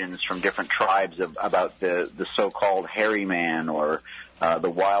legends from different tribes about the so-called hairy man or the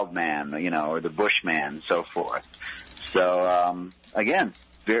wild man, or the bushman, and so forth. So, again,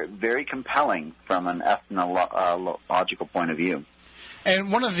 very, very compelling from an ethnological point of view.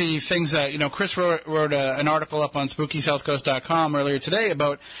 And one of the things that, Chris wrote an article up on SpookySouthCoast.com earlier today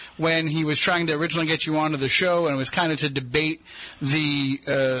about when he was trying to originally get you onto the show, and it was kind of to debate the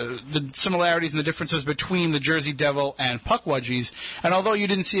similarities and the differences between the Jersey Devil and Pukwudgies. And although you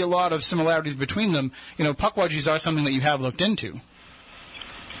didn't see a lot of similarities between them, Pukwudgies are something that you have looked into.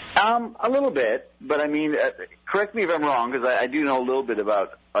 A little bit, but correct me if I'm wrong, because I do know a little bit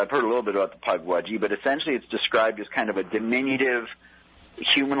I've heard a little bit about the Pukwudgie, but essentially it's described as kind of a diminutive,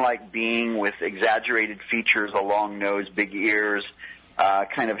 human-like being with exaggerated features, a long nose, big ears,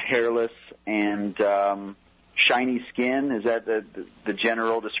 kind of hairless, and shiny skin. Is that the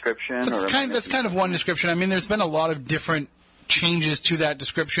general description? That's kind of one description. There's been a lot of different changes to that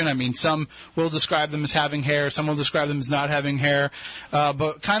description. Some will describe them as having hair, some will describe them as not having hair,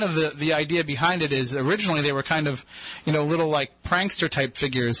 but kind of the idea behind it is originally they were kind of, little like prankster type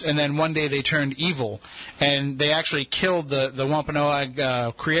figures, and then one day they turned evil, and they actually killed the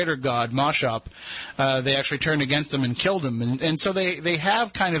Wampanoag creator god, Mashop. They actually turned against him and killed him, and so they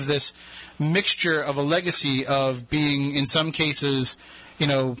have kind of this mixture of a legacy of being, in some cases,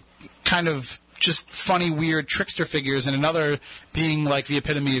 kind of just funny, weird trickster figures, and another being like the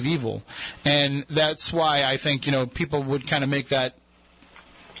epitome of evil. And that's why I think, people would kind of make that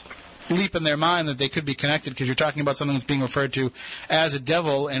leap in their mind that they could be connected, because you're talking about something that's being referred to as a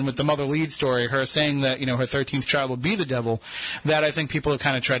devil, and with the Mother Lead story, her saying that, her 13th child will be the devil, that I think people have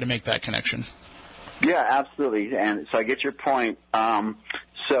kind of tried to make that connection. Yeah, absolutely. And so I get your point.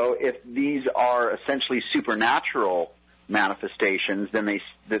 So if these are essentially supernatural manifestations, then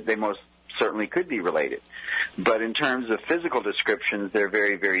they most certainly could be related. But in terms of physical descriptions, they're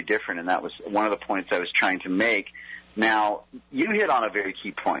very, very different, and that was one of the points I was trying to make. Now, you hit on a very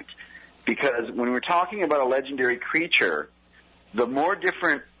key point, because when we're talking about a legendary creature, the more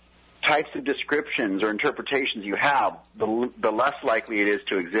different types of descriptions or interpretations you have, the less likely it is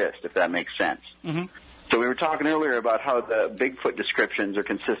to exist, if that makes sense. Mm-hmm. So we were talking earlier about how the Bigfoot descriptions are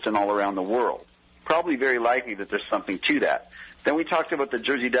consistent all around the world. Probably very likely that there's something to that. Then we talked about the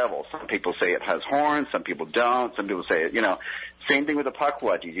Jersey Devil. Some people say it has horns, some people don't, some people say it, Same thing with the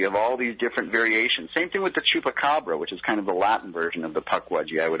Pukwudgies. You have all these different variations. Same thing with the Chupacabra, which is kind of the Latin version of the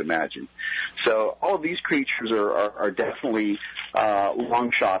Pukwudgie, I would imagine. So all of these creatures are definitely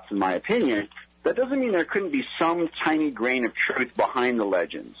long shots, in my opinion. That doesn't mean there couldn't be some tiny grain of truth behind the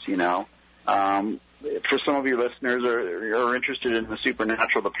legends, For some of your listeners are interested in the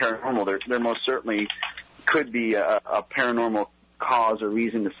supernatural, the paranormal, there most certainly could be a paranormal cause or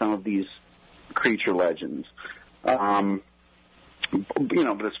reason to some of these creature legends. But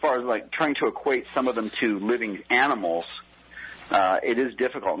as far as trying to equate some of them to living animals, it is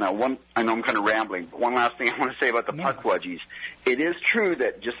difficult. Now, I know I'm kind of rambling, but one last thing I want to say about the Pukwudgies. It is true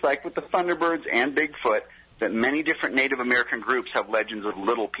that just like with the Thunderbirds and Bigfoot, that many different Native American groups have legends of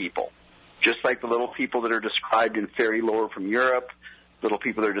little people. Just like the little people that are described in fairy lore from Europe, little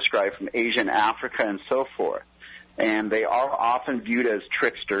people that are described from Asia and Africa, and so forth. And they are often viewed as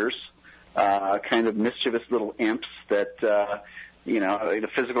tricksters, kind of mischievous little imps that, the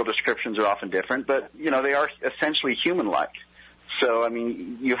physical descriptions are often different, but, they are essentially human-like. So,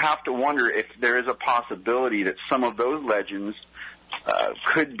 you have to wonder if there is a possibility that some of those legends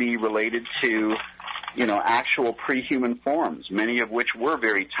could be related to, actual pre-human forms, many of which were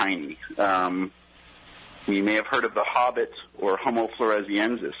very tiny. You may have heard of the Hobbit or Homo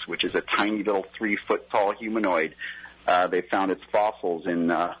floresiensis, which is a tiny little 3-foot-tall humanoid. They found its fossils on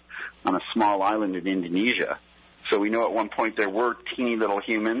a small island in Indonesia. So we know at one point there were teeny little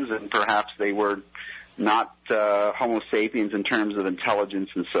humans, and perhaps they were not Homo sapiens in terms of intelligence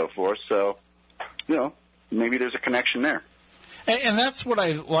and so forth. So, maybe there's a connection there. And that's what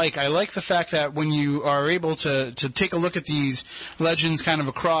I like. I like the fact that when you are able to take a look at these legends kind of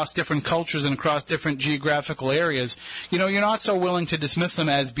across different cultures and across different geographical areas, you're not so willing to dismiss them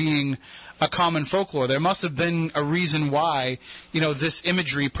as being a common folklore. There must have been a reason why, this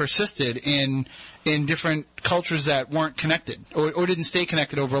imagery persisted in in different cultures that weren't connected or didn't stay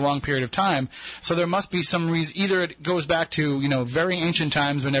connected over a long period of time. So there must be some reason. Either it goes back to very ancient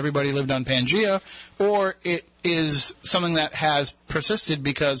times when everybody lived on Pangaea, or it is something that has persisted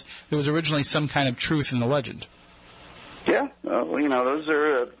because there was originally some kind of truth in the legend. Yeah, those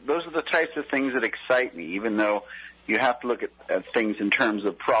are the types of things that excite me. Even though you have to look at things in terms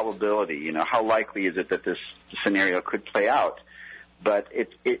of probability. How likely is it that this scenario could play out? But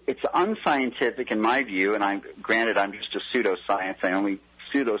it's unscientific in my view, and I'm just a pseudoscientist. I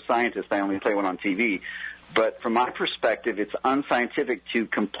only play one on TV. But from my perspective, it's unscientific to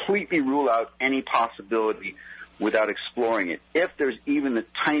completely rule out any possibility without exploring it, if there's even the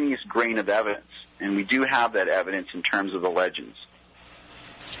tiniest grain of evidence. And we do have that evidence in terms of the legends.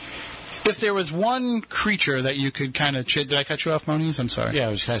 If there was one creature that you could kind of... Did I cut you off, Moniz? I'm sorry. Yeah,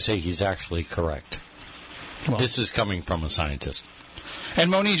 I was going to say he's actually correct. Well, this is coming from a scientist.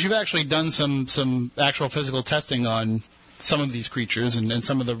 And Moniz, you've actually done some actual physical testing on some of these creatures and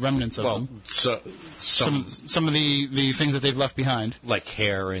some of the remnants of them. So some of the things that they've left behind, like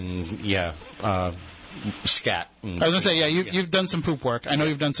hair and scat. And, I was going to say, you've done some poop work. I know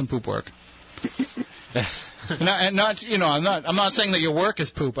you've done some poop work. I'm not saying that your work is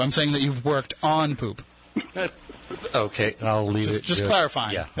poop. I'm saying that you've worked on poop. Okay, I'll leave it. Just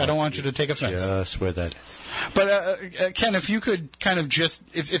clarifying. Yeah, I don't want you to take offense. Just where that is. But, Ken, if you could kind of just...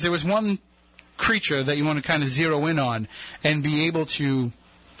 If there was one creature that you want to kind of zero in on and be able to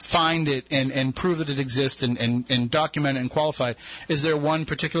find it and prove that it exists and document it and qualify it, is there one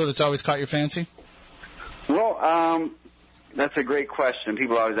particular that's always caught your fancy? Well, that's a great question.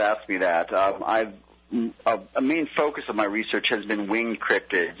 People always ask me that. A main focus of my research has been winged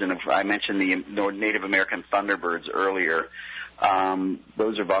cryptids, and if I mentioned the Native American thunderbirds earlier.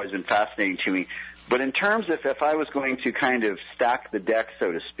 Those have always been fascinating to me. But in terms of if I was going to kind of stack the deck,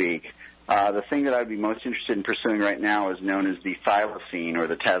 so to speak, the thing that I'd be most interested in pursuing right now is known as the thylacine, or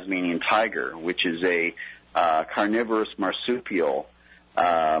the Tasmanian tiger, which is a carnivorous marsupial.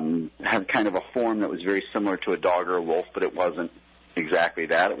 Had kind of a form that was very similar to a dog or a wolf, but it wasn't exactly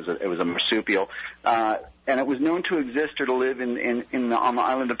that. It was a marsupial, and it was known to exist or to live on the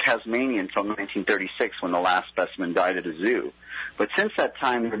island of Tasmania until 1936, when the last specimen died at a zoo. But since that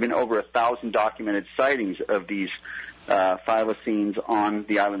time, there have been over 1,000 documented sightings of these thylacines on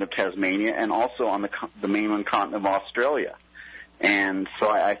the island of Tasmania and also on the mainland continent of Australia. And so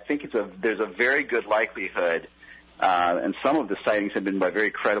I think there's a very good likelihood. And some of the sightings have been by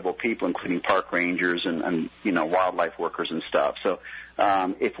very credible people, including park rangers and wildlife workers and stuff. So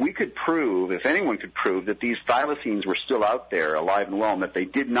if anyone could prove that these thylacines were still out there, alive and well, and that they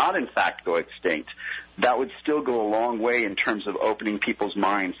did not, in fact, go extinct, that would still go a long way in terms of opening people's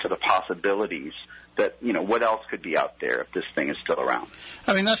minds to the possibilities that, what else could be out there if this thing is still around.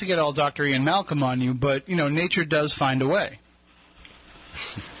 I mean, not to get all Dr. Ian Malcolm on you, but, nature does find a way.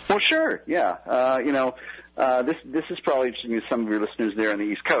 Well, sure, yeah. This is probably interesting to some of your listeners there on the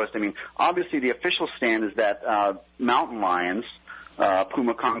East Coast. I mean, obviously the official stand is that mountain lions,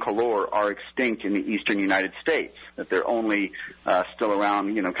 Puma concolor, are extinct in the eastern United States, that they're only still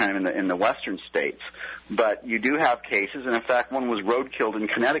around, kind of in the western states. But you do have cases, and in fact one was roadkilled in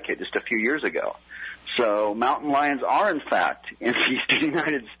Connecticut just a few years ago. So mountain lions are, in fact, in the eastern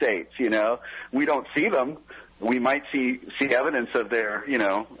United States, We don't see them. We might see evidence of their,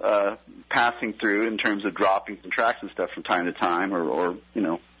 passing through in terms of dropping some tracks and stuff from time to time, or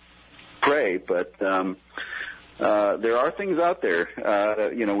prey. But there are things out there.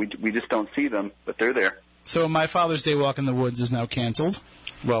 We just don't see them, but they're there. So my Father's Day walk in the woods is now canceled.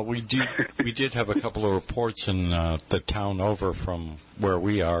 Well, we did have a couple of reports in the town over from where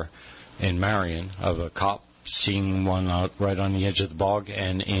we are in Marion of a cop seeing one out right on the edge of the bog,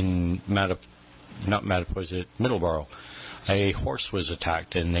 and in Middleborough, a horse was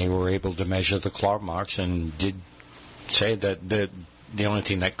attacked, and they were able to measure the claw marks and did say that the only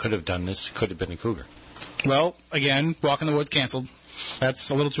thing that could have done this could have been a cougar. Well, again, walk in the woods canceled.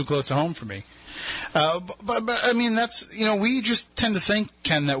 That's a little too close to home for me. But I mean, that's, we just tend to think,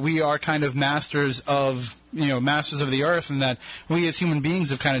 Ken, that we are kind of masters of the earth, and that we as human beings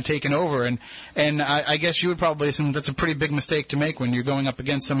have kind of taken over. And I guess you would probably assume that's a pretty big mistake to make when you're going up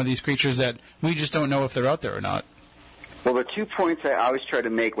against some of these creatures that we just don't know if they're out there or not. Well, the 2 points I always try to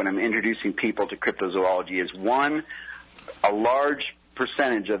make when I'm introducing people to cryptozoology is, one, a large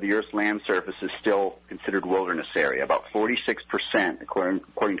percentage of the Earth's land surface is still considered wilderness area. About 46%,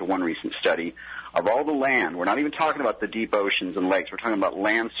 according to one recent study, of all the land. We're not even talking about the deep oceans and lakes. We're talking about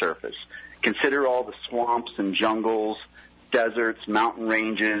land surface. Consider all the swamps and jungles, deserts, mountain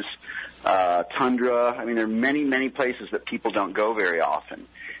ranges, tundra. I mean, there are many, many places that people don't go very often.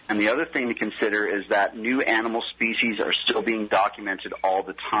 And the other thing to consider is that new animal species are still being documented all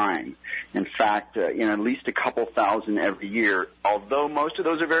the time. In fact, at least a couple thousand every year, although most of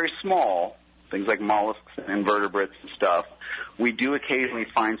those are very small, things like mollusks and invertebrates and stuff, we do occasionally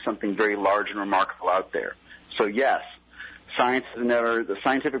find something very large and remarkable out there. So yes, the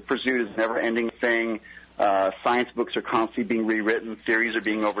scientific pursuit is a never-ending thing. Science books are constantly being rewritten, theories are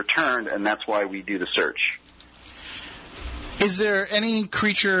being overturned, and that's why we do the search. Is there any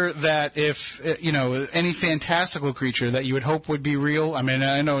creature that, any fantastical creature that you would hope would be real? I mean,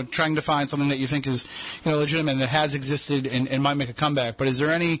 I know trying to find something that you think is, legitimate and that has existed and might make a comeback, but is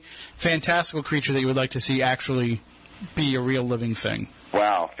there any fantastical creature that you would like to see actually be a real living thing?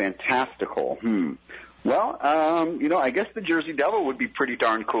 Wow, fantastical. Well, I guess the Jersey Devil would be pretty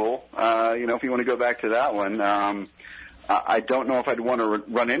darn cool, if you want to go back to that one. I don't know if I'd want to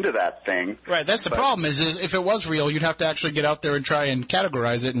run into that thing. Right, that's the problem is if it was real, you'd have to actually get out there and try and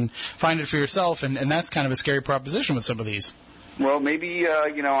categorize it and find it for yourself, and that's kind of a scary proposition with some of these. Well, maybe,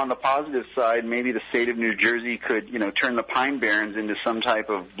 on the positive side, maybe the state of New Jersey could, turn the Pine Barrens into some type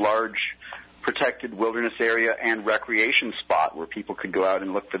of large protected wilderness area and recreation spot where people could go out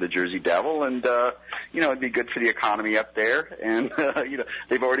and look for the Jersey Devil, and, it'd be good for the economy up there, and,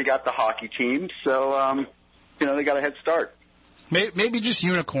 they've already got the hockey team, so, they got a head start. Maybe just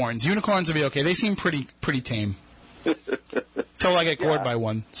unicorns. Unicorns would be okay. They seem pretty tame. Until I get gored by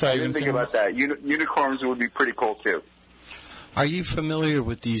one. So I didn't think about that. Unicorns would be pretty cool, too. Are you familiar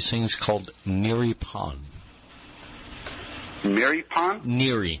with these things called Niripan?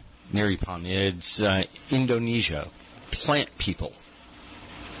 Niripan? Niripan. It's Indonesia. Plant people.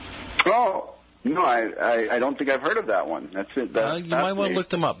 Oh. No, I don't think I've heard of that one. That's it. You might want to look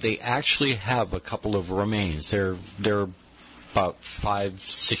them up. They actually have a couple of remains. They're about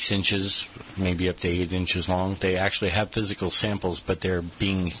 5-6 inches, maybe up to 8 inches long. They actually have physical samples, but they're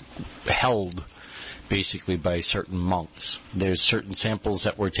being held basically by certain monks. There's certain samples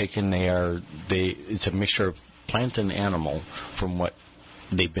that were taken. It's a mixture of plant and animal from what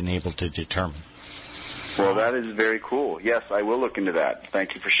they've been able to determine. Well, that is very cool. Yes, I will look into that.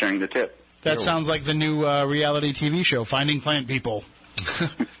 Thank you for sharing the tip. That sounds like the new reality TV show, Finding Plant People.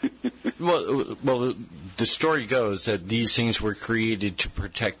 Well, the story goes that these things were created to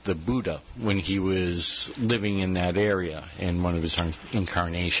protect the Buddha when he was living in that area in one of his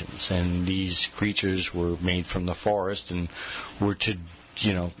incarnations. And these creatures were made from the forest and were to,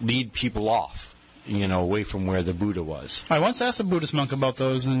 lead people off, away from where the Buddha was. I once asked a Buddhist monk about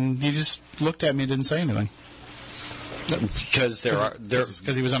those, and he just looked at me and didn't say anything. Because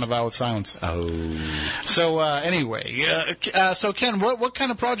because he was on a vow of silence. Oh. So anyway, so Ken, what kind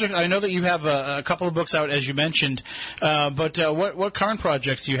of project? I know that you have a couple of books out, as you mentioned, but what current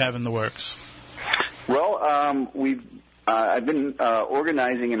projects do you have in the works? Well, I've been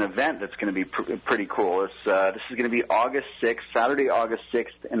organizing an event that's going to be pretty cool. This is going to be August 6th, Saturday, August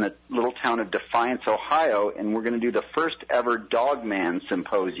 6th, in the little town of Defiance, Ohio, and we're going to do the first ever Dogman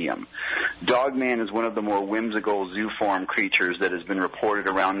Symposium. Dogman is one of the more whimsical zooform creatures that has been reported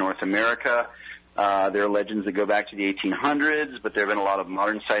around North America. There are legends that go back to the 1800s, but there have been a lot of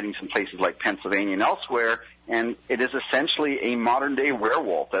modern sightings in places like Pennsylvania and elsewhere, and it is essentially a modern-day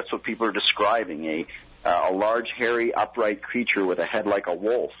werewolf. That's what people are describing, a large, hairy, upright creature with a head like a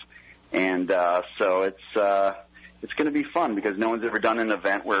wolf. And so it's going to be fun because no one's ever done an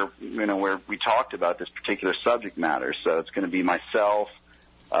event where we talked about this particular subject matter. So it's going to be myself,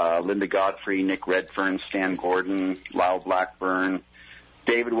 Linda Godfrey, Nick Redfern, Stan Gordon, Lyle Blackburn,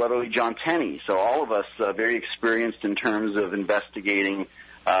 David Weatherly, John Tenney. So all of us very experienced in terms of investigating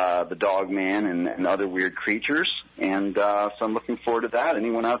the Dogman and other weird creatures. And so I'm looking forward to that.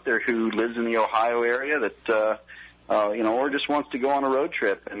 Anyone out there who lives in the Ohio area that, or just wants to go on a road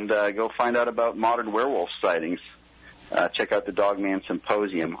trip and go find out about modern werewolf sightings, check out the Dogman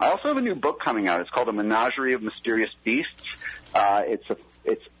Symposium. I also have a new book coming out. It's called A Menagerie of Mysterious Beasts.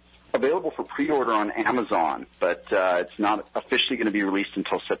 It's available for pre-order on Amazon, but it's not officially going to be released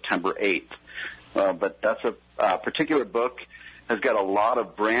until September 8th. But that's a particular book. Has got a lot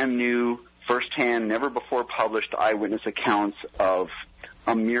of brand new, first-hand, never-before-published eyewitness accounts of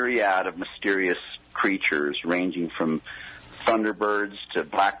a myriad of mysterious creatures, ranging from thunderbirds to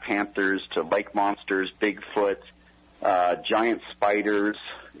black panthers to lake monsters, Bigfoot, giant spiders,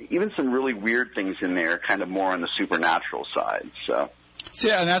 even some really weird things in there, kind of more on the supernatural side. So So,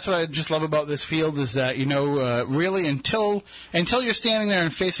 yeah, and that's what I just love about this field is that, really until you're standing there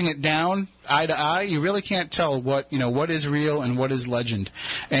and facing it down eye to eye, you really can't tell what is real and what is legend.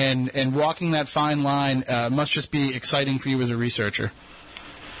 And walking that fine line must just be exciting for you as a researcher.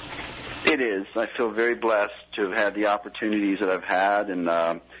 It is. I feel very blessed to have had the opportunities that I've had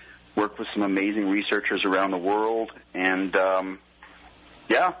and worked with some amazing researchers around the world. And,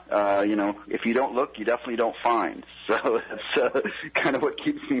 if you don't look, you definitely don't find. So that's kind of what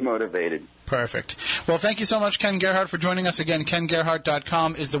keeps me motivated. Perfect. Well, thank you so much, Ken Gerhard, for joining us again.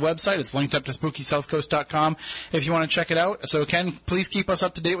 KenGerhard.com is the website. It's linked up to SpookySouthCoast.com if you want to check it out. So, Ken, please keep us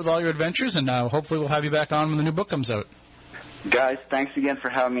up to date with all your adventures, and hopefully we'll have you back on when the new book comes out. Guys, thanks again for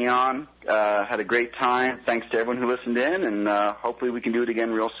having me on. Had a great time. Thanks to everyone who listened in, and hopefully we can do it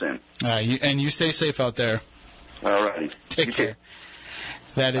again real soon. And you stay safe out there. All right. Take care.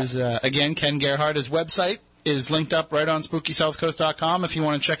 That is, again, Ken Gerhard. His website is linked up right on SpookySouthCoast.com if you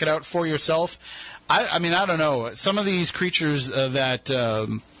want to check it out for yourself. I don't know. Some of these creatures that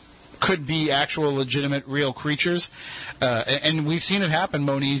could be actual, legitimate, real creatures, and we've seen it happen,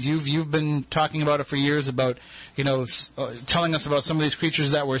 Moniz. You've been talking about it for years about, telling us about some of these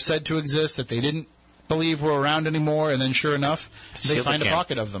creatures that were said to exist that they didn't believe were around anymore, and then sure enough, they find a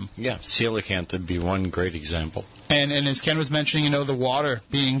pocket of them. Yeah, coelacanth would be one great example. And as Ken was mentioning, the water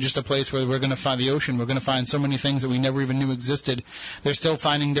being just a place where we're going to find the ocean. We're going to find so many things that we never even knew existed. They're still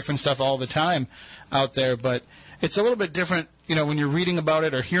finding different stuff all the time out there, but it's a little bit different, when you're reading about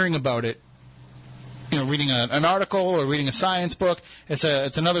it or hearing about it. Reading an article or reading a science book,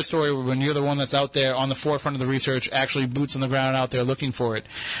 it's another story when you're the one that's out there on the forefront of the research, actually boots on the ground out there looking for it.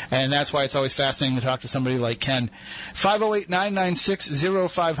 And that's why it's always fascinating to talk to somebody like Ken.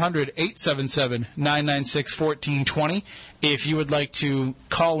 508-996-0500, 877-996-1420. If you would like to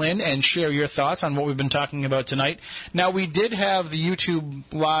call in and share your thoughts on what we've been talking about tonight. Now, we did have the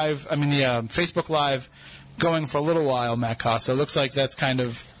Facebook Live going for a little while, Matt Costa. It looks like that's kind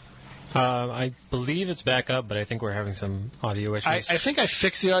of... I believe it's back up, but I think we're having some audio issues. I think I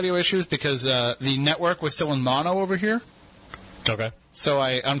fixed the audio issues because the network was still in mono over here. Okay. So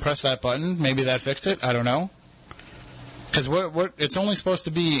I unpressed that button. Maybe that fixed it. I don't know. Because what it's only supposed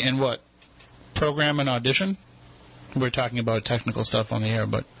to be in what? Program and Audition? We're talking about technical stuff on the air,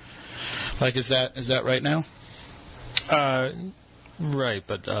 but is that right now? Right,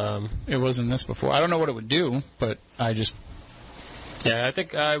 but it wasn't this before. I don't know what it would do, but I just... Yeah, I think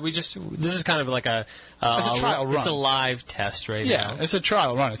this is kind of like it's a trial run. It's a live test now. Yeah, it's a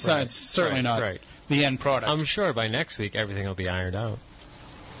trial run. It's not. It's certainly not the end product. I'm sure by next week everything will be ironed out.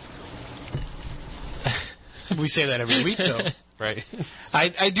 We say that every week, though. Right.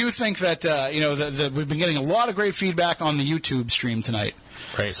 I do think that we've been getting a lot of great feedback on the YouTube stream tonight.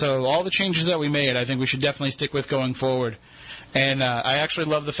 Right. So all the changes that we made, I think we should definitely stick with going forward. And I actually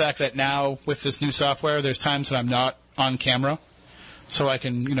love the fact that now with this new software, there's times when I'm not on camera. So I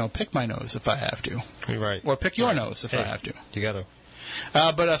can, pick my nose if I have to. Right. Or pick your nose if I have to. Together.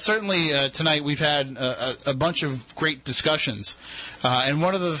 But certainly tonight we've had a bunch of great discussions. And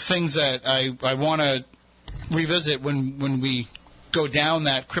one of the things that I want to revisit when we go down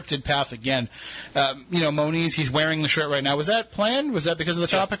that cryptid path again, Moniz, he's wearing the shirt right now. Was that planned? Was that because of the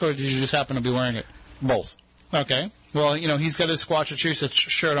topic, or did you just happen to be wearing it? Both. Okay. Well, he's got his Squatchachusetts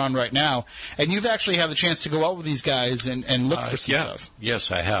shirt on right now, and you've actually had the chance to go out with these guys and look for some stuff.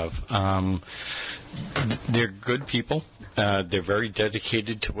 Yes, I have. They're good people. They're very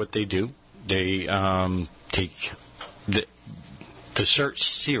dedicated to what they do. They take the search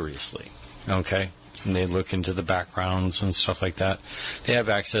seriously, okay? And they look into the backgrounds and stuff like that. They have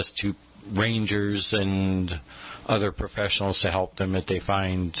access to rangers and other professionals to help them if they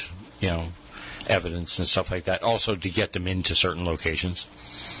find, evidence and stuff like that, also to get them into certain locations.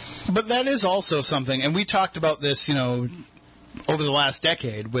 But that is also something, and we talked about this, over the last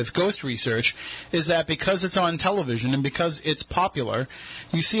decade with ghost research, is that because it's on television and because it's popular,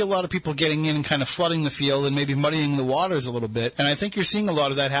 you see a lot of people getting in and kind of flooding the field and maybe muddying the waters a little bit. And I think you're seeing a lot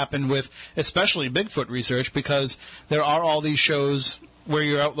of that happen with especially Bigfoot research, because there are all these shows where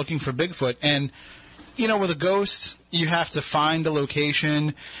you're out looking for Bigfoot. And, with a ghost, you have to find a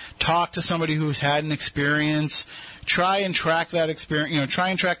location, talk to somebody who's had an experience, try and track that experience, try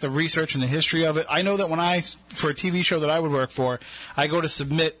and track the research and the history of it. I know that for a TV show that I would work for, I go to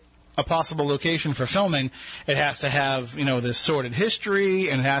submit a possible location for filming. It has to have, this sordid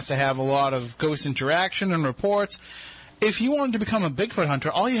history, and it has to have a lot of ghost interaction and reports. If you wanted to become a Bigfoot hunter,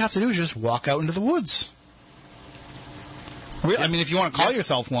 all you have to do is just walk out into the woods. Really? Yeah. I mean, if you want to call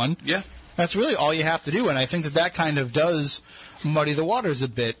yourself one. Yeah. That's really all you have to do, and I think that kind of does muddy the waters a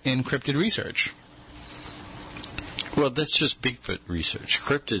bit in cryptid research. Well, that's just Bigfoot research.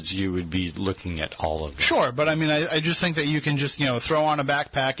 Cryptids, you would be looking at all of them. Sure, but I mean, I just think that you can just, throw on a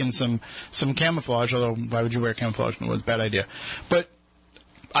backpack and some camouflage, although why would you wear camouflage in the woods? Bad idea. But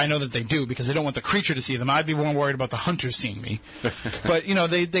I know that they do because they don't want the creature to see them. I'd be more worried about the hunters seeing me. But,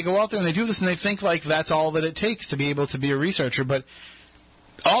 they go out there and they do this and they think like that's all that it takes to be able to be a researcher. But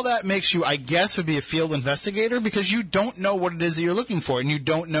all that makes you, I guess, would be a field investigator because you don't know what it is that you're looking for and you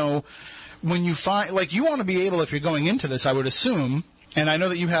don't know when you find, like, you want to be able, if you're going into this, I would assume, and I know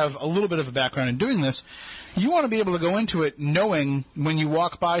that you have a little bit of a background in doing this, you want to be able to go into it knowing when you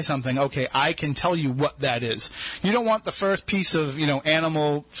walk by something, okay, I can tell you what that is. You don't want the first piece of,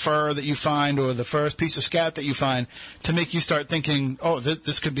 animal fur that you find or the first piece of scat that you find to make you start thinking, oh,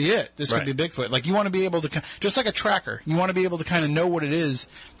 this could be it. This could be Bigfoot. Like, you want to be able to, just like a tracker, you want to be able to kind of know what it is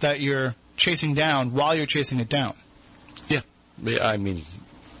that you're chasing down while you're chasing it down. Yeah. I mean,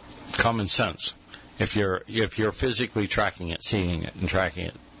 common sense. If you're physically tracking it, seeing it, and tracking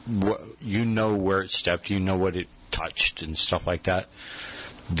it, you know where it stepped, you know what it touched, and stuff like that.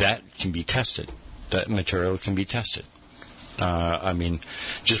 That can be tested. That material can be tested. I mean,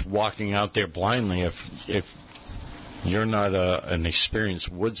 just walking out there blindly, if you're not an experienced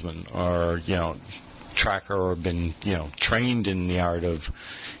woodsman or tracker or been trained in the art of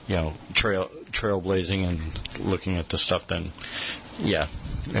trailblazing and looking at the stuff, then yeah,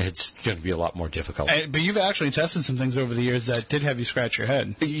 it's going to be a lot more difficult. But you've actually tested some things over the years that did have you scratch your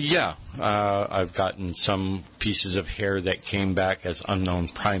head. Yeah. I've gotten some pieces of hair that came back as unknown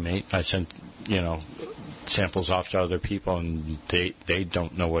primate. I sent, samples off to other people, and they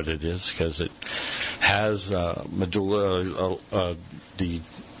don't know what it is because it has medulla. It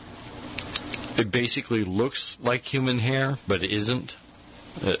basically looks like human hair, but it isn't,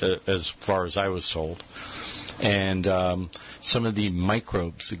 as far as I was told. And some of the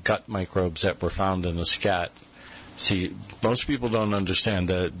microbes, the gut microbes that were found in the scat. See, most people don't understand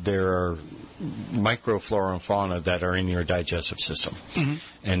that there are microflora and fauna that are in your digestive system. Mm-hmm.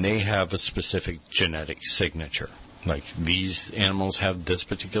 And they have a specific genetic signature. Like, these animals have this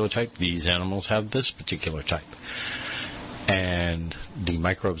particular type, these animals have this particular type. And the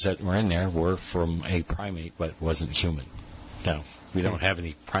microbes that were in there were from a primate, but wasn't human. Now, we don't have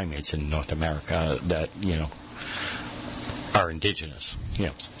any primates in North America that, are indigenous.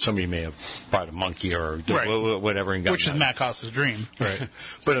 Somebody may have bought a monkey or whatever and got which is Matt Costa's dream. Right.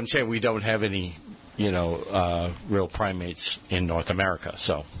 But I'm saying we don't have any, real primates in North America.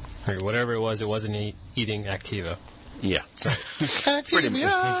 So, whatever it wasn't eating Activa. Yeah. Activa.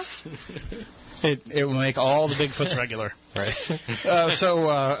 It will make all the Bigfoots regular. Right.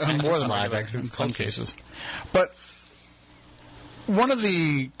 More than regular in some cases. But one of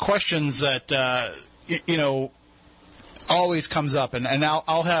the questions that always comes up, and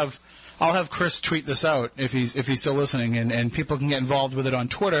I'll have Chris tweet this out if he's still listening, and people can get involved with it on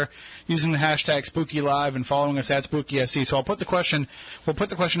Twitter using the hashtag SpookyLive and following us at SpookySC. So we'll put the question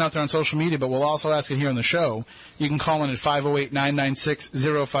out there on social media, but we'll also ask it here on the show. You can call in at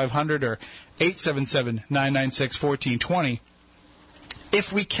 508-996-0500 or 877-996-1420.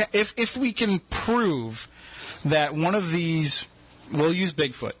 If we can prove that one of these, we'll use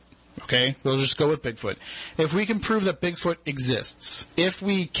Bigfoot. Okay, we'll just go with Bigfoot. If we can prove that Bigfoot exists, if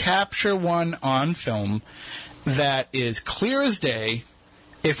we capture one on film that is clear as day,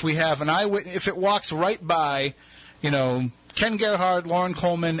 if we have an eyewitness, if it walks right by, Ken Gerhard, Lauren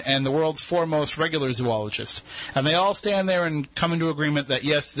Coleman, and the world's foremost regular zoologists, and they all stand there and come into agreement that,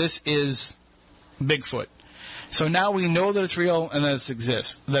 yes, this is Bigfoot. So now we know that it's real and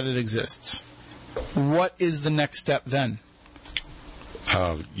that it exists. What is the next step then?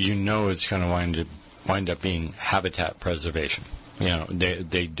 It's going to wind up being habitat preservation.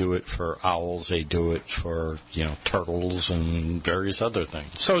 They do it for owls, they do it for, turtles and various other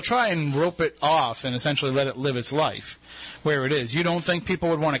things. So try and rope it off and essentially let it live its life where it is. You don't think people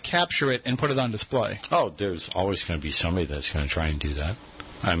would want to capture it and put it on display? Oh, there's always going to be somebody that's going to try and do that.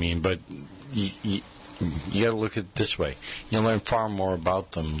 I mean, but you got to look at it this way. You learn far more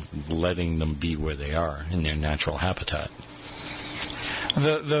about them letting them be where they are in their natural habitat.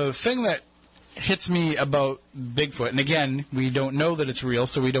 The thing that hits me about Bigfoot, and again, we don't know that it's real,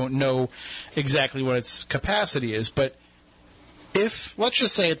 so we don't know exactly what its capacity is, but let's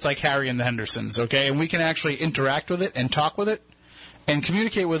just say it's like Harry and the Hendersons, okay, and we can actually interact with it and talk with it and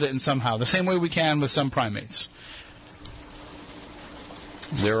communicate with it in somehow, the same way we can with some primates.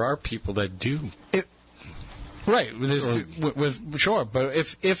 There are people that do. Right, sure, but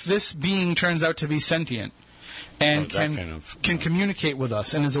if this being turns out to be sentient, and can communicate with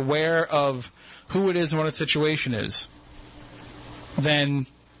us and is aware of who it is and what its situation is, then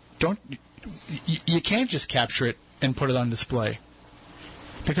you can't just capture it and put it on display.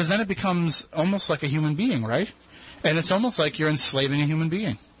 Because then it becomes almost like a human being, right? And it's almost like you're enslaving a human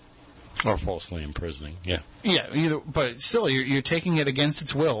being. Or falsely imprisoning, yeah. Yeah, but still, you're taking it against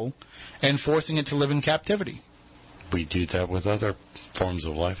its will and forcing it to live in captivity. We do that with other forms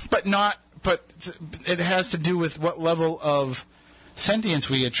of life. But it has to do with what level of sentience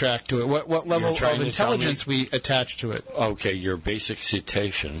we attract to it, what level of intelligence we attach to it. Okay, your basic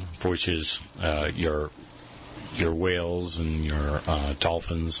cetacean, which is your whales and your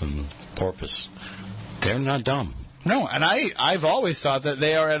dolphins and porpoise, they're not dumb. No, and I've always thought that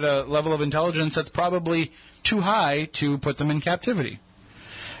they are at a level of intelligence that's probably too high to put them in captivity.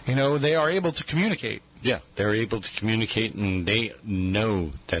 They are able to communicate. Yeah, they're able to communicate, and they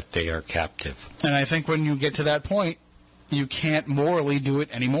know that they are captive. And I think when you get to that point, you can't morally do it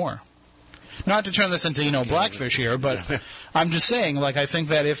anymore. Not to turn this into, Blackfish here, but I'm just saying, I think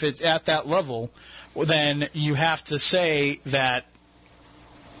that if it's at that level, then you have to say that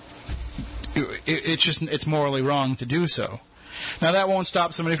it's morally wrong to do so. Now, that won't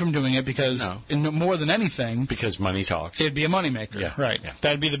stop somebody from doing it because, more than anything... Because money talks. It'd be a moneymaker. Yeah. Right. Yeah.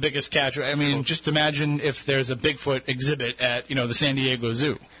 That'd be the biggest catch. I mean, just imagine if there's a Bigfoot exhibit at, the San Diego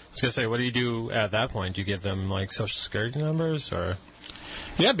Zoo. I was going to say, what do you do at that point? Do you give them, Social Security numbers, or...?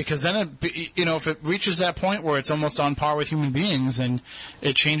 Yeah, because then, if it reaches that point where it's almost on par with human beings, and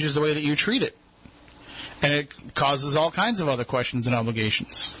it changes the way that you treat it. And it causes all kinds of other questions and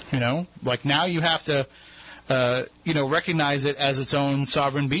obligations, Like now you have to, recognize it as its own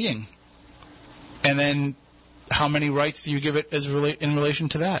sovereign being. And then how many rights do you give it in relation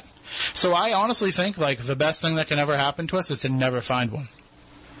to that? So I honestly think, the best thing that can ever happen to us is to never find one.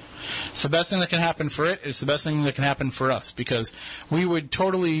 It's the best thing that can happen for it. It's the best thing that can happen for us, because we would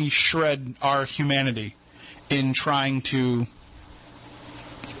totally shred our humanity in trying to...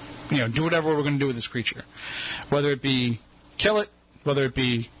 do whatever we're going to do with this creature. Whether it be kill it, whether it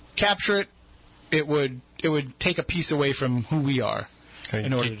be capture it, it would take a piece away from who we are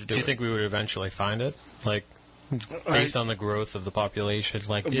in order to do it. Do you think we would eventually find it? Based on the growth of the population?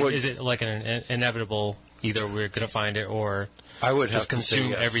 Is it an inevitable, either we're going to find it or I would just have consume to say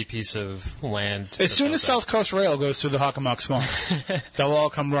yes. every piece of land? As soon as South Coast Rail goes through the Hockomock Swamp, they'll all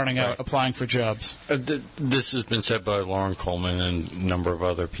come running out, applying for jobs. This has been said by Lauren Coleman and a number of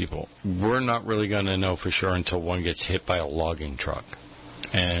other people. We're not really going to know for sure until one gets hit by a logging truck,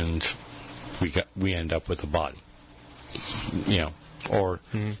 and we end up with a body. Or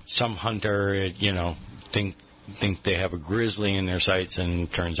some hunter, think they have a grizzly in their sights, and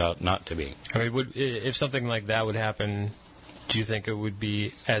it turns out not to be. I mean, if something like that would happen, do you think it would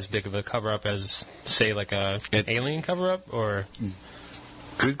be as big of a cover-up as, say, an alien cover-up? Or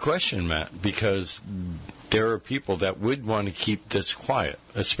Good question, Matt, because there are people that would want to keep this quiet,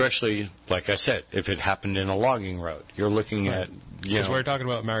 especially, like I said, if it happened in a logging road. You're looking at... Because we're talking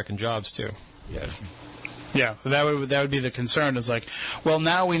about American jobs, too. Yes. Yeah, that would be the concern. Is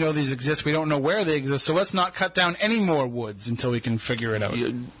now we know these exist. We don't know where they exist, so let's not cut down any more woods until we can figure it out.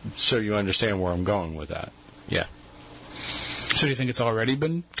 So you understand where I'm going with that? Yeah. So do you think it's already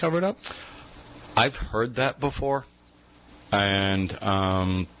been covered up? I've heard that before, and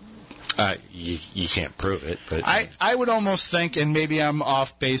you can't prove it. But I would almost think, and maybe I'm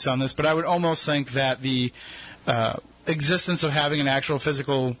off base on this, but I would almost think that the existence of having an actual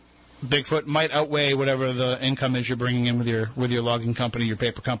physical Bigfoot might outweigh whatever the income is you're bringing in with your logging company, your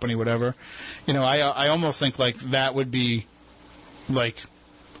paper company, whatever. I almost think that would be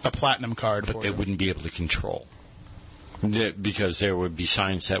a platinum card. But they wouldn't be able to control, because there would be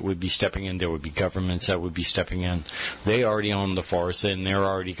science that would be stepping in, there would be governments that would be stepping in. They already own the forest, and they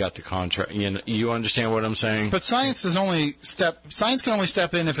already got the contract. You understand what I'm saying? But science can only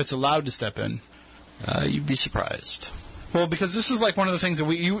step in if it's allowed to step in. You'd be surprised. Well, because this is one of the things that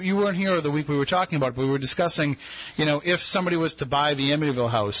you weren't here the week we were talking about, but we were discussing, if somebody was to buy the Amityville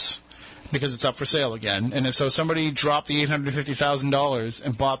house because it's up for sale again, and if somebody dropped the $850,000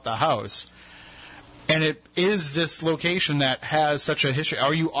 and bought the house, and it is this location that has such a history,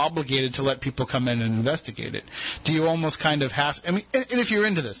 are you obligated to let people come in and investigate it? Do you almost kind of have... and if you're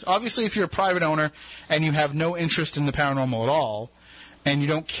into this, obviously if you're a private owner and you have no interest in the paranormal at all, and you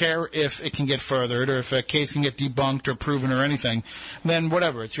don't care if it can get furthered or if a case can get debunked or proven or anything, then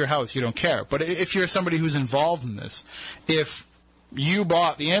whatever, it's your house, you don't care. But if you're somebody who's involved in this, if you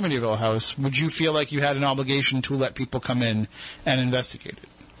bought the Amityville house, would you feel like you had an obligation to let people come in and investigate it?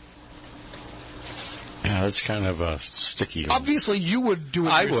 Yeah, that's kind of a sticky one. Obviously, you would do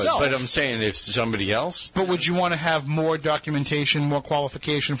it yourself. I would, but I'm saying if somebody else... But would you want to have more documentation, more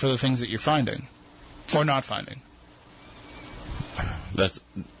qualification for the things that you're finding? Or not finding?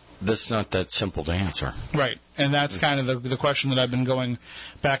 that's not that simple to answer. Right, and that's kind of the question that I've been going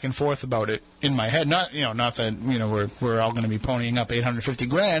back and forth about it in my head. Not that we're all going to be ponying up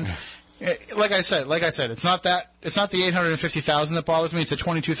 $850,000. Like I said, it's not the $850,000 that bothers me. It's the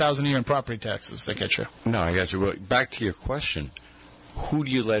 $22,000 a year in property taxes that get you. No, I got you. But back to your question: who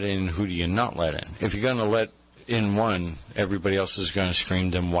do you let in? Who do you not let in? If you're going to let in one, everybody else is going to scream,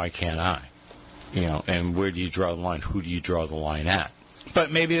 "Then why can't I?" And where do you draw the line? Who do you draw the line at? But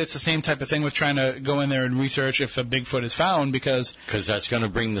maybe it's the same type of thing with trying to go in there and research if a Bigfoot is found, because that's going to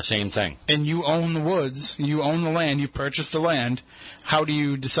bring the same thing. And you own the woods, you own the land, you've purchased the land. How do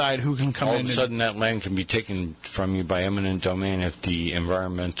you decide who can come in? All of a sudden, that land can be taken from you by eminent domain if the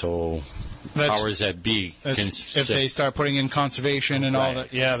environmental powers that be if they start putting in conservation and all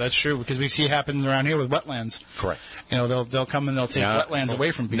that. Yeah, that's true, because we see it happens around here with wetlands. Correct. They'll come and they'll take wetlands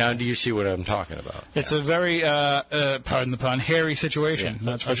away from people. Now, do you see what I'm talking about? It's a very, pardon the pun, hairy situation.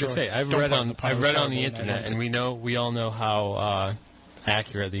 Yeah, that's for sure. Say, I've read on the internet, and we all know how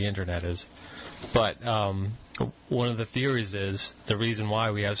accurate the internet is. But one of the theories is the reason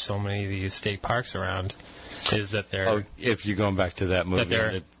why we have so many of these state parks around is that they're... Oh, if you're going back to that movie.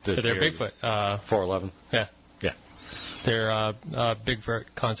 That they're Bigfoot. 411? Yeah. Yeah. They're Bigfoot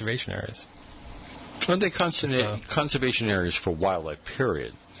conservation areas. Well, they conservation areas for wildlife,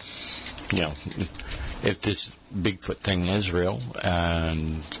 period. If this Bigfoot thing is real,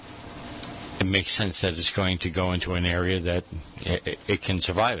 and it makes sense that it's going to go into an area that it can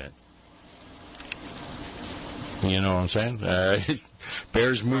survive in. You know what I'm saying?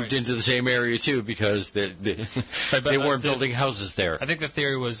 Bears moved into the same area too because they weren't building houses there. I think the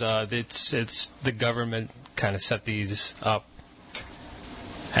theory was it's the government kind of set these up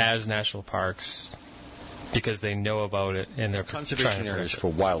as national parks because they know about it and they're conservation areas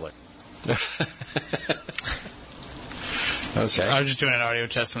for wildlife. Okay. I was just doing an audio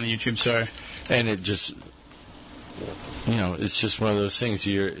test on the YouTube. Sorry, and it just it's just one of those things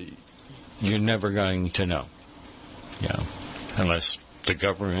you're never going to know. Unless the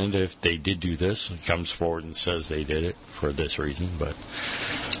government, if they did do this, comes forward and says they did it for this reason. But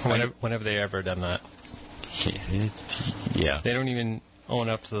when have they ever done that? Yeah. They don't even own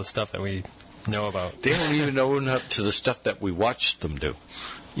up to the stuff that we know about. They don't even own up to the stuff that we watched them do.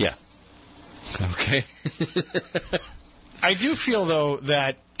 Yeah. Okay. I do feel, though,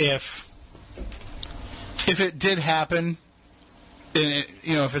 that if it did happen, and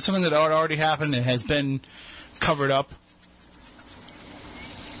if it's something that already happened and has been covered up,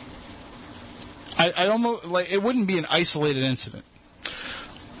 I almost it wouldn't be an isolated incident.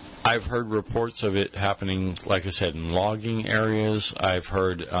 I've heard reports of it happening, like I said, in logging areas. I've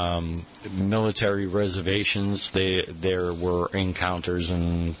heard military reservations. There were encounters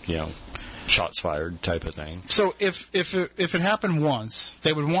and shots fired type of thing. So if it happened once,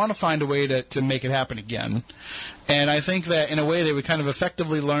 they would want to find a way to make it happen again. And I think that in a way they would kind of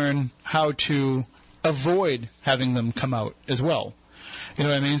effectively learn how to avoid having them come out as well. You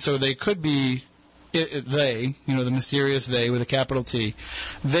know what I mean? So they could be, the mysterious they with a capital T,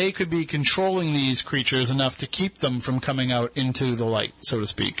 they could be controlling these creatures enough to keep them from coming out into the light, so to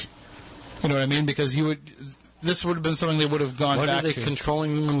speak. You know what I mean? Because this would have been something they would have gone back to. What are they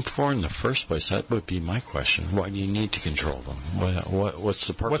controlling them for in the first place? That would be my question. Why do you need to control them? What's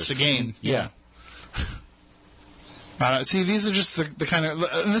the purpose? What's the gain? Yeah. See, these are just the kind of...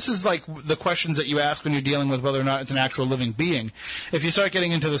 And this is like the questions that you ask when you're dealing with whether or not it's an actual living being. If you start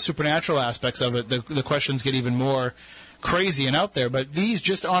getting into the supernatural aspects of it, the questions get even more crazy and out there. But these,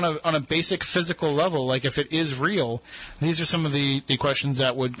 just on a basic physical level, like if it is real, these are some of the questions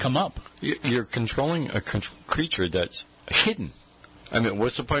that would come up. You're controlling a creature that's hidden. I mean,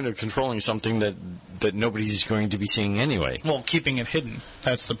 what's the point of controlling something that nobody's going to be seeing anyway? Well, keeping it hidden.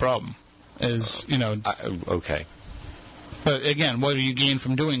 That's the problem. Okay. But again, what do you gain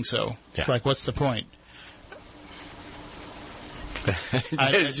from doing so? Yeah. Like, what's the point?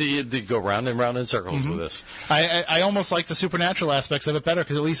 They go round and round in circles with this. I almost like the supernatural aspects of it better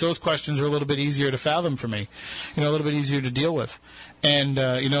because at least those questions are a little bit easier to fathom for me. A little bit easier to deal with. And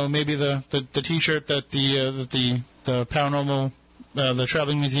maybe the T-shirt that the paranormal, the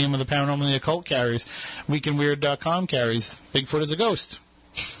Traveling Museum of the Paranormal and the Occult carries, weekandweird.com carries, Bigfoot is a ghost.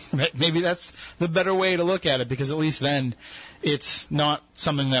 Maybe that's the better way to look at it, because at least then it's not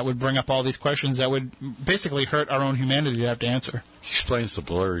something that would bring up all these questions that would basically hurt our own humanity to have to answer. Explains the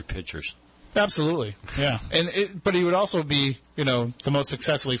blurry pictures. Absolutely, yeah. But he would also be, the most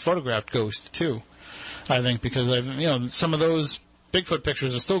successfully photographed ghost too, I think, because some of those Bigfoot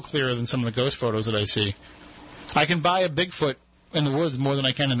pictures are still clearer than some of the ghost photos that I see. I can buy a Bigfoot in the woods more than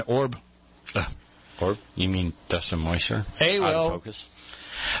I can an orb. Orb? You mean dust and moisture? Hey, well. Out of focus?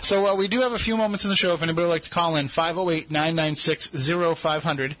 So we do have a few moments in the show if anybody would like to call in.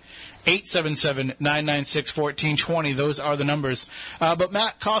 508-996-0500, 877-996-1420. Those are the numbers. But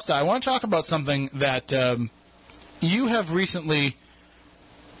Matt Costa, I want to talk about something that you have recently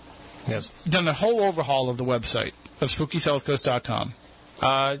done a whole overhaul of the website of SpookySouthCoast.com.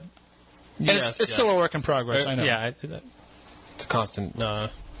 And it's still a work in progress, I know. Yeah, it's a constant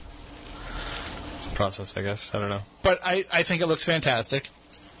process, I guess. I don't know. But I think it looks fantastic.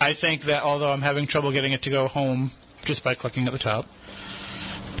 I think that although I'm having trouble getting it to go home just by clicking at the top.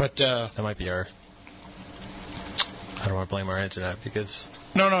 But that might be our... I don't want to blame our internet because...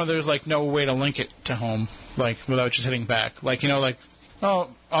 No, there's like no way to link it to home, like without just hitting back. Like,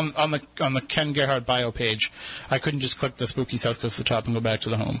 on the Ken Gerhard bio page, I couldn't just click the Spooky South Coast at the top and go back to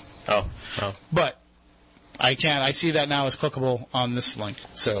the home. Oh. But I can. I see that now as clickable on this link.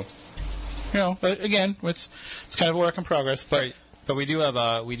 So, again, it's kind of a work in progress. But right. But we do have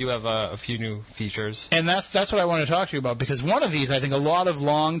a few new features, and that's what I want to talk to you about, because one of these I think a lot of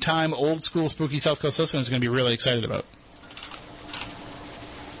long-time, old-school Spooky South Coast listeners are going to be really excited about.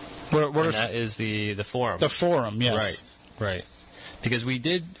 That is the forum. The forum, yes. Right. Because we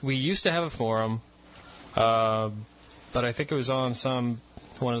used to have a forum, but I think it was on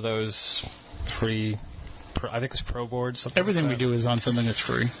one of those free, I think it was Pro Boards. Everything we do is on something that's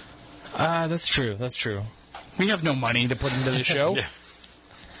free. That's true. We have no money to put into the show. Yeah.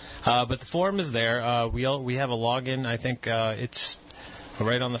 But the forum is there. We have a login. I think it's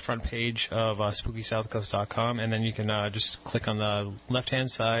right on the front page of SpookySouthCoast.com, and then you can just click on the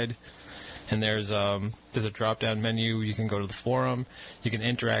left-hand side, and there's a drop-down menu. You can go to the forum. You can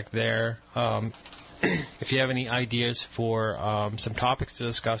interact there. If you have any ideas for some topics to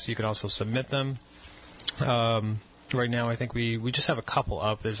discuss, you can also submit them. Right now, I think we just have a couple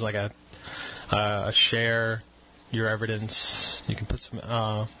up. There's like a share your evidence. You can put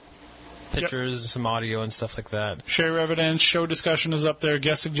some pictures, some audio, and stuff like that. Share your evidence. Show discussion is up there.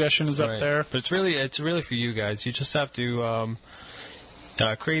 Guest suggestion is up there. But it's really for you guys. You just have to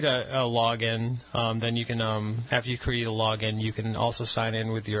create a login. Then you can, after you create a login, you can also sign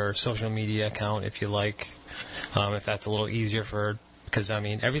in with your social media account if you like. If that's a little easier because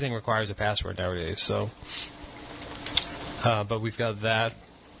everything requires a password nowadays. So, but we've got that.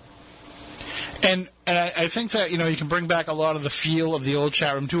 And I think that, you can bring back a lot of the feel of the old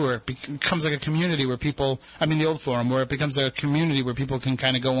chat room, too, where it becomes like a community where the old forum, where it becomes a community where people can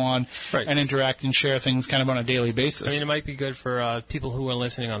kind of go on and interact and share things kind of on a daily basis. It might be good for people who are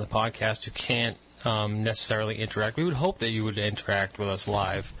listening on the podcast who can't necessarily interact. We would hope that you would interact with us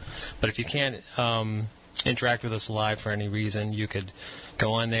live. But if you can't interact with us live for any reason, you could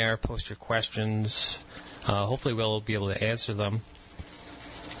go on there, post your questions. Hopefully we'll be able to answer them.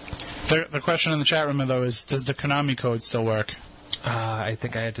 The question in the chat room, though, is, does the Konami code still work? I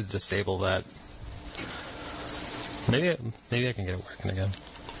think I had to disable that. Maybe I can get it working again.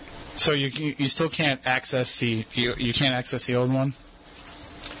 So you still can't access you can't access the old one?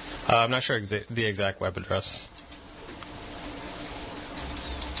 I'm not sure the exact web address.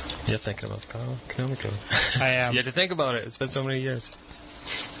 You're thinking about the Konami code. I am. You had to think about it. It's been so many years.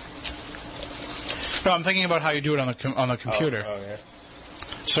 No, I'm thinking about how you do it on the computer. Oh yeah.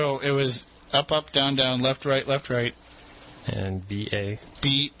 So it was up, down, left, right. And B-A,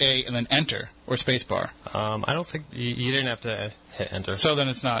 and then enter, or space bar. I don't think... You didn't have to hit enter. So then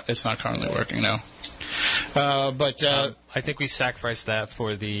it's not currently working, no. But I think we sacrificed that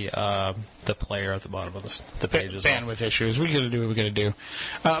for the player at the bottom of the page as well. Bandwidth issues. We got to do what we got to do.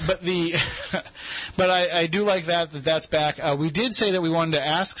 But I do like that's back. We did say that we wanted to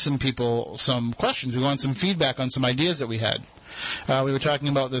ask some people some questions. We wanted some feedback on some ideas that we had. We were talking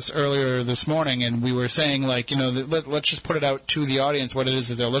about this earlier this morning, and we were saying, let's just put it out to the audience what it is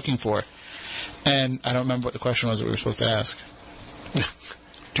that they're looking for. And I don't remember what the question was that we were supposed to ask.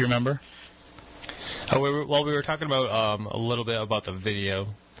 Do you remember? We were talking about a little bit about the video.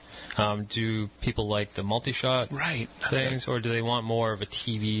 Do people like the multi-shot things, or do they want more of a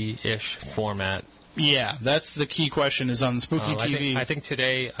TV-ish format? Yeah, that's the key question, is on the Spooky TV. I think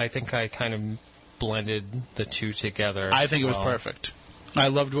today, I kind of blended the two together. I think it was perfect. I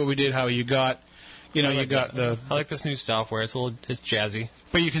loved what we did, how you got, I like this new stuff where it's jazzy.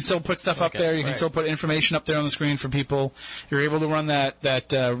 But you can still put stuff up there. You can still put information up there on the screen for people. You're able to run that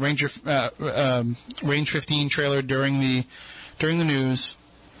Range 15 trailer during the news.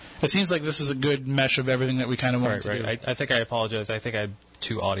 It seems like this is a good mesh of everything that we kind of wanted to do. I think I apologize. I think I had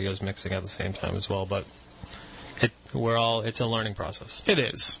two audios mixing at the same time as well, but it's a learning process. It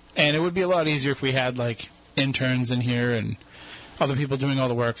is. And it would be a lot easier if we had interns in here and other people doing all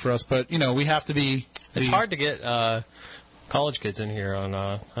the work for us, but we have to be... It's hard to get college kids in here on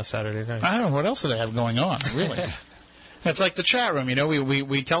a Saturday night. I don't know. What else do they have going on, really? It's like the chat room,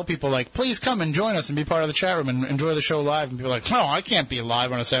 we tell people, like, please come and join us and be part of the chat room and enjoy the show live. And people are like, no, I can't be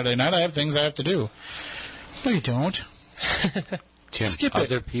live on a Saturday night. I have things I have to do. No, you don't. Tim, skip it.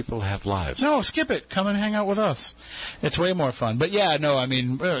 Other people have lives. No, skip it. Come and hang out with us. It's way more fun. But yeah, no, I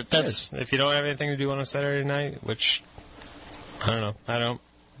mean, that's... If you don't have anything to do on a Saturday night, which, I don't know, I don't,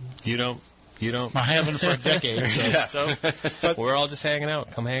 you don't. I haven't for a decade. So. But we're all just hanging out.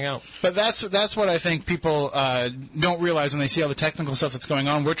 Come hang out. But that's what I think people don't realize when they see all the technical stuff that's going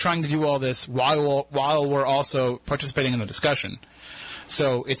on. We're trying to do all this while we're also participating in the discussion.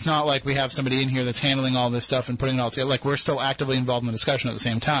 So it's not like we have somebody in here that's handling all this stuff and putting it all together. Like, we're still actively involved in the discussion at the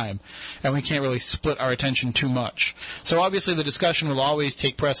same time, and we can't really split our attention too much. So obviously the discussion will always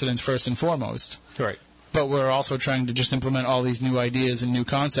take precedence first and foremost. Right. But we're also trying to just implement all these new ideas and new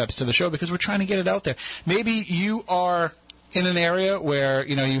concepts to the show because we're trying to get it out there. Maybe you are in an area where,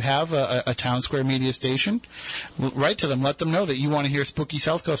 you have a Town Square media station. Write to them. Let them know that you want to hear Spooky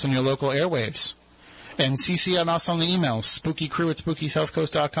South Coast on your local airwaves. And CC on us on the email,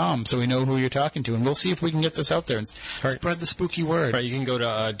 spookycrew@spookysouthcoast.com, so we know who you're talking to. And we'll see if we can get this out there and spread the spooky word. Right, you can go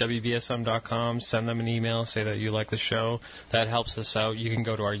to WBSM.com, send them an email, say that you like the show. That helps us out. You can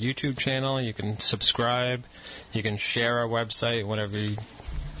go to our YouTube channel. You can subscribe. You can share our website, whatever you...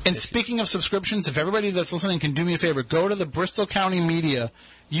 And speaking of subscriptions, if everybody that's listening can do me a favor, go to the Bristol County Media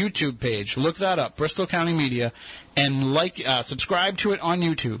YouTube page. Look that up, Bristol County Media, and subscribe to it on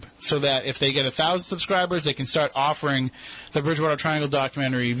YouTube so that if they get 1,000 subscribers, they can start offering the Bridgewater Triangle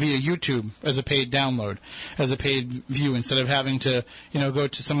documentary via YouTube as a paid download, as a paid view, instead of having to, go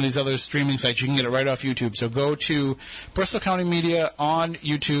to some of these other streaming sites. You can get it right off YouTube. So go to Bristol County Media on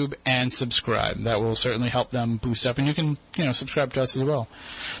YouTube and subscribe. That will certainly help them boost up, and you can, subscribe to us as well.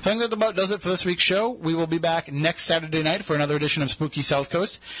 I think that about does it for this week's show. We will be back next Saturday night for another edition of Spooky South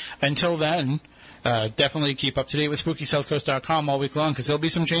Coast. Until then, definitely keep up to date with SpookySouthCoast.com all week long because there'll be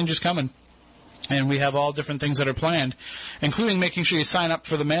some changes coming. And we have all different things that are planned, including making sure you sign up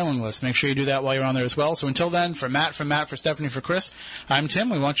for the mailing list. Make sure you do that while you're on there as well. So until then, for Matt, for Stephanie, for Chris, I'm Tim.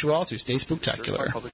 We want you all to stay spooktacular.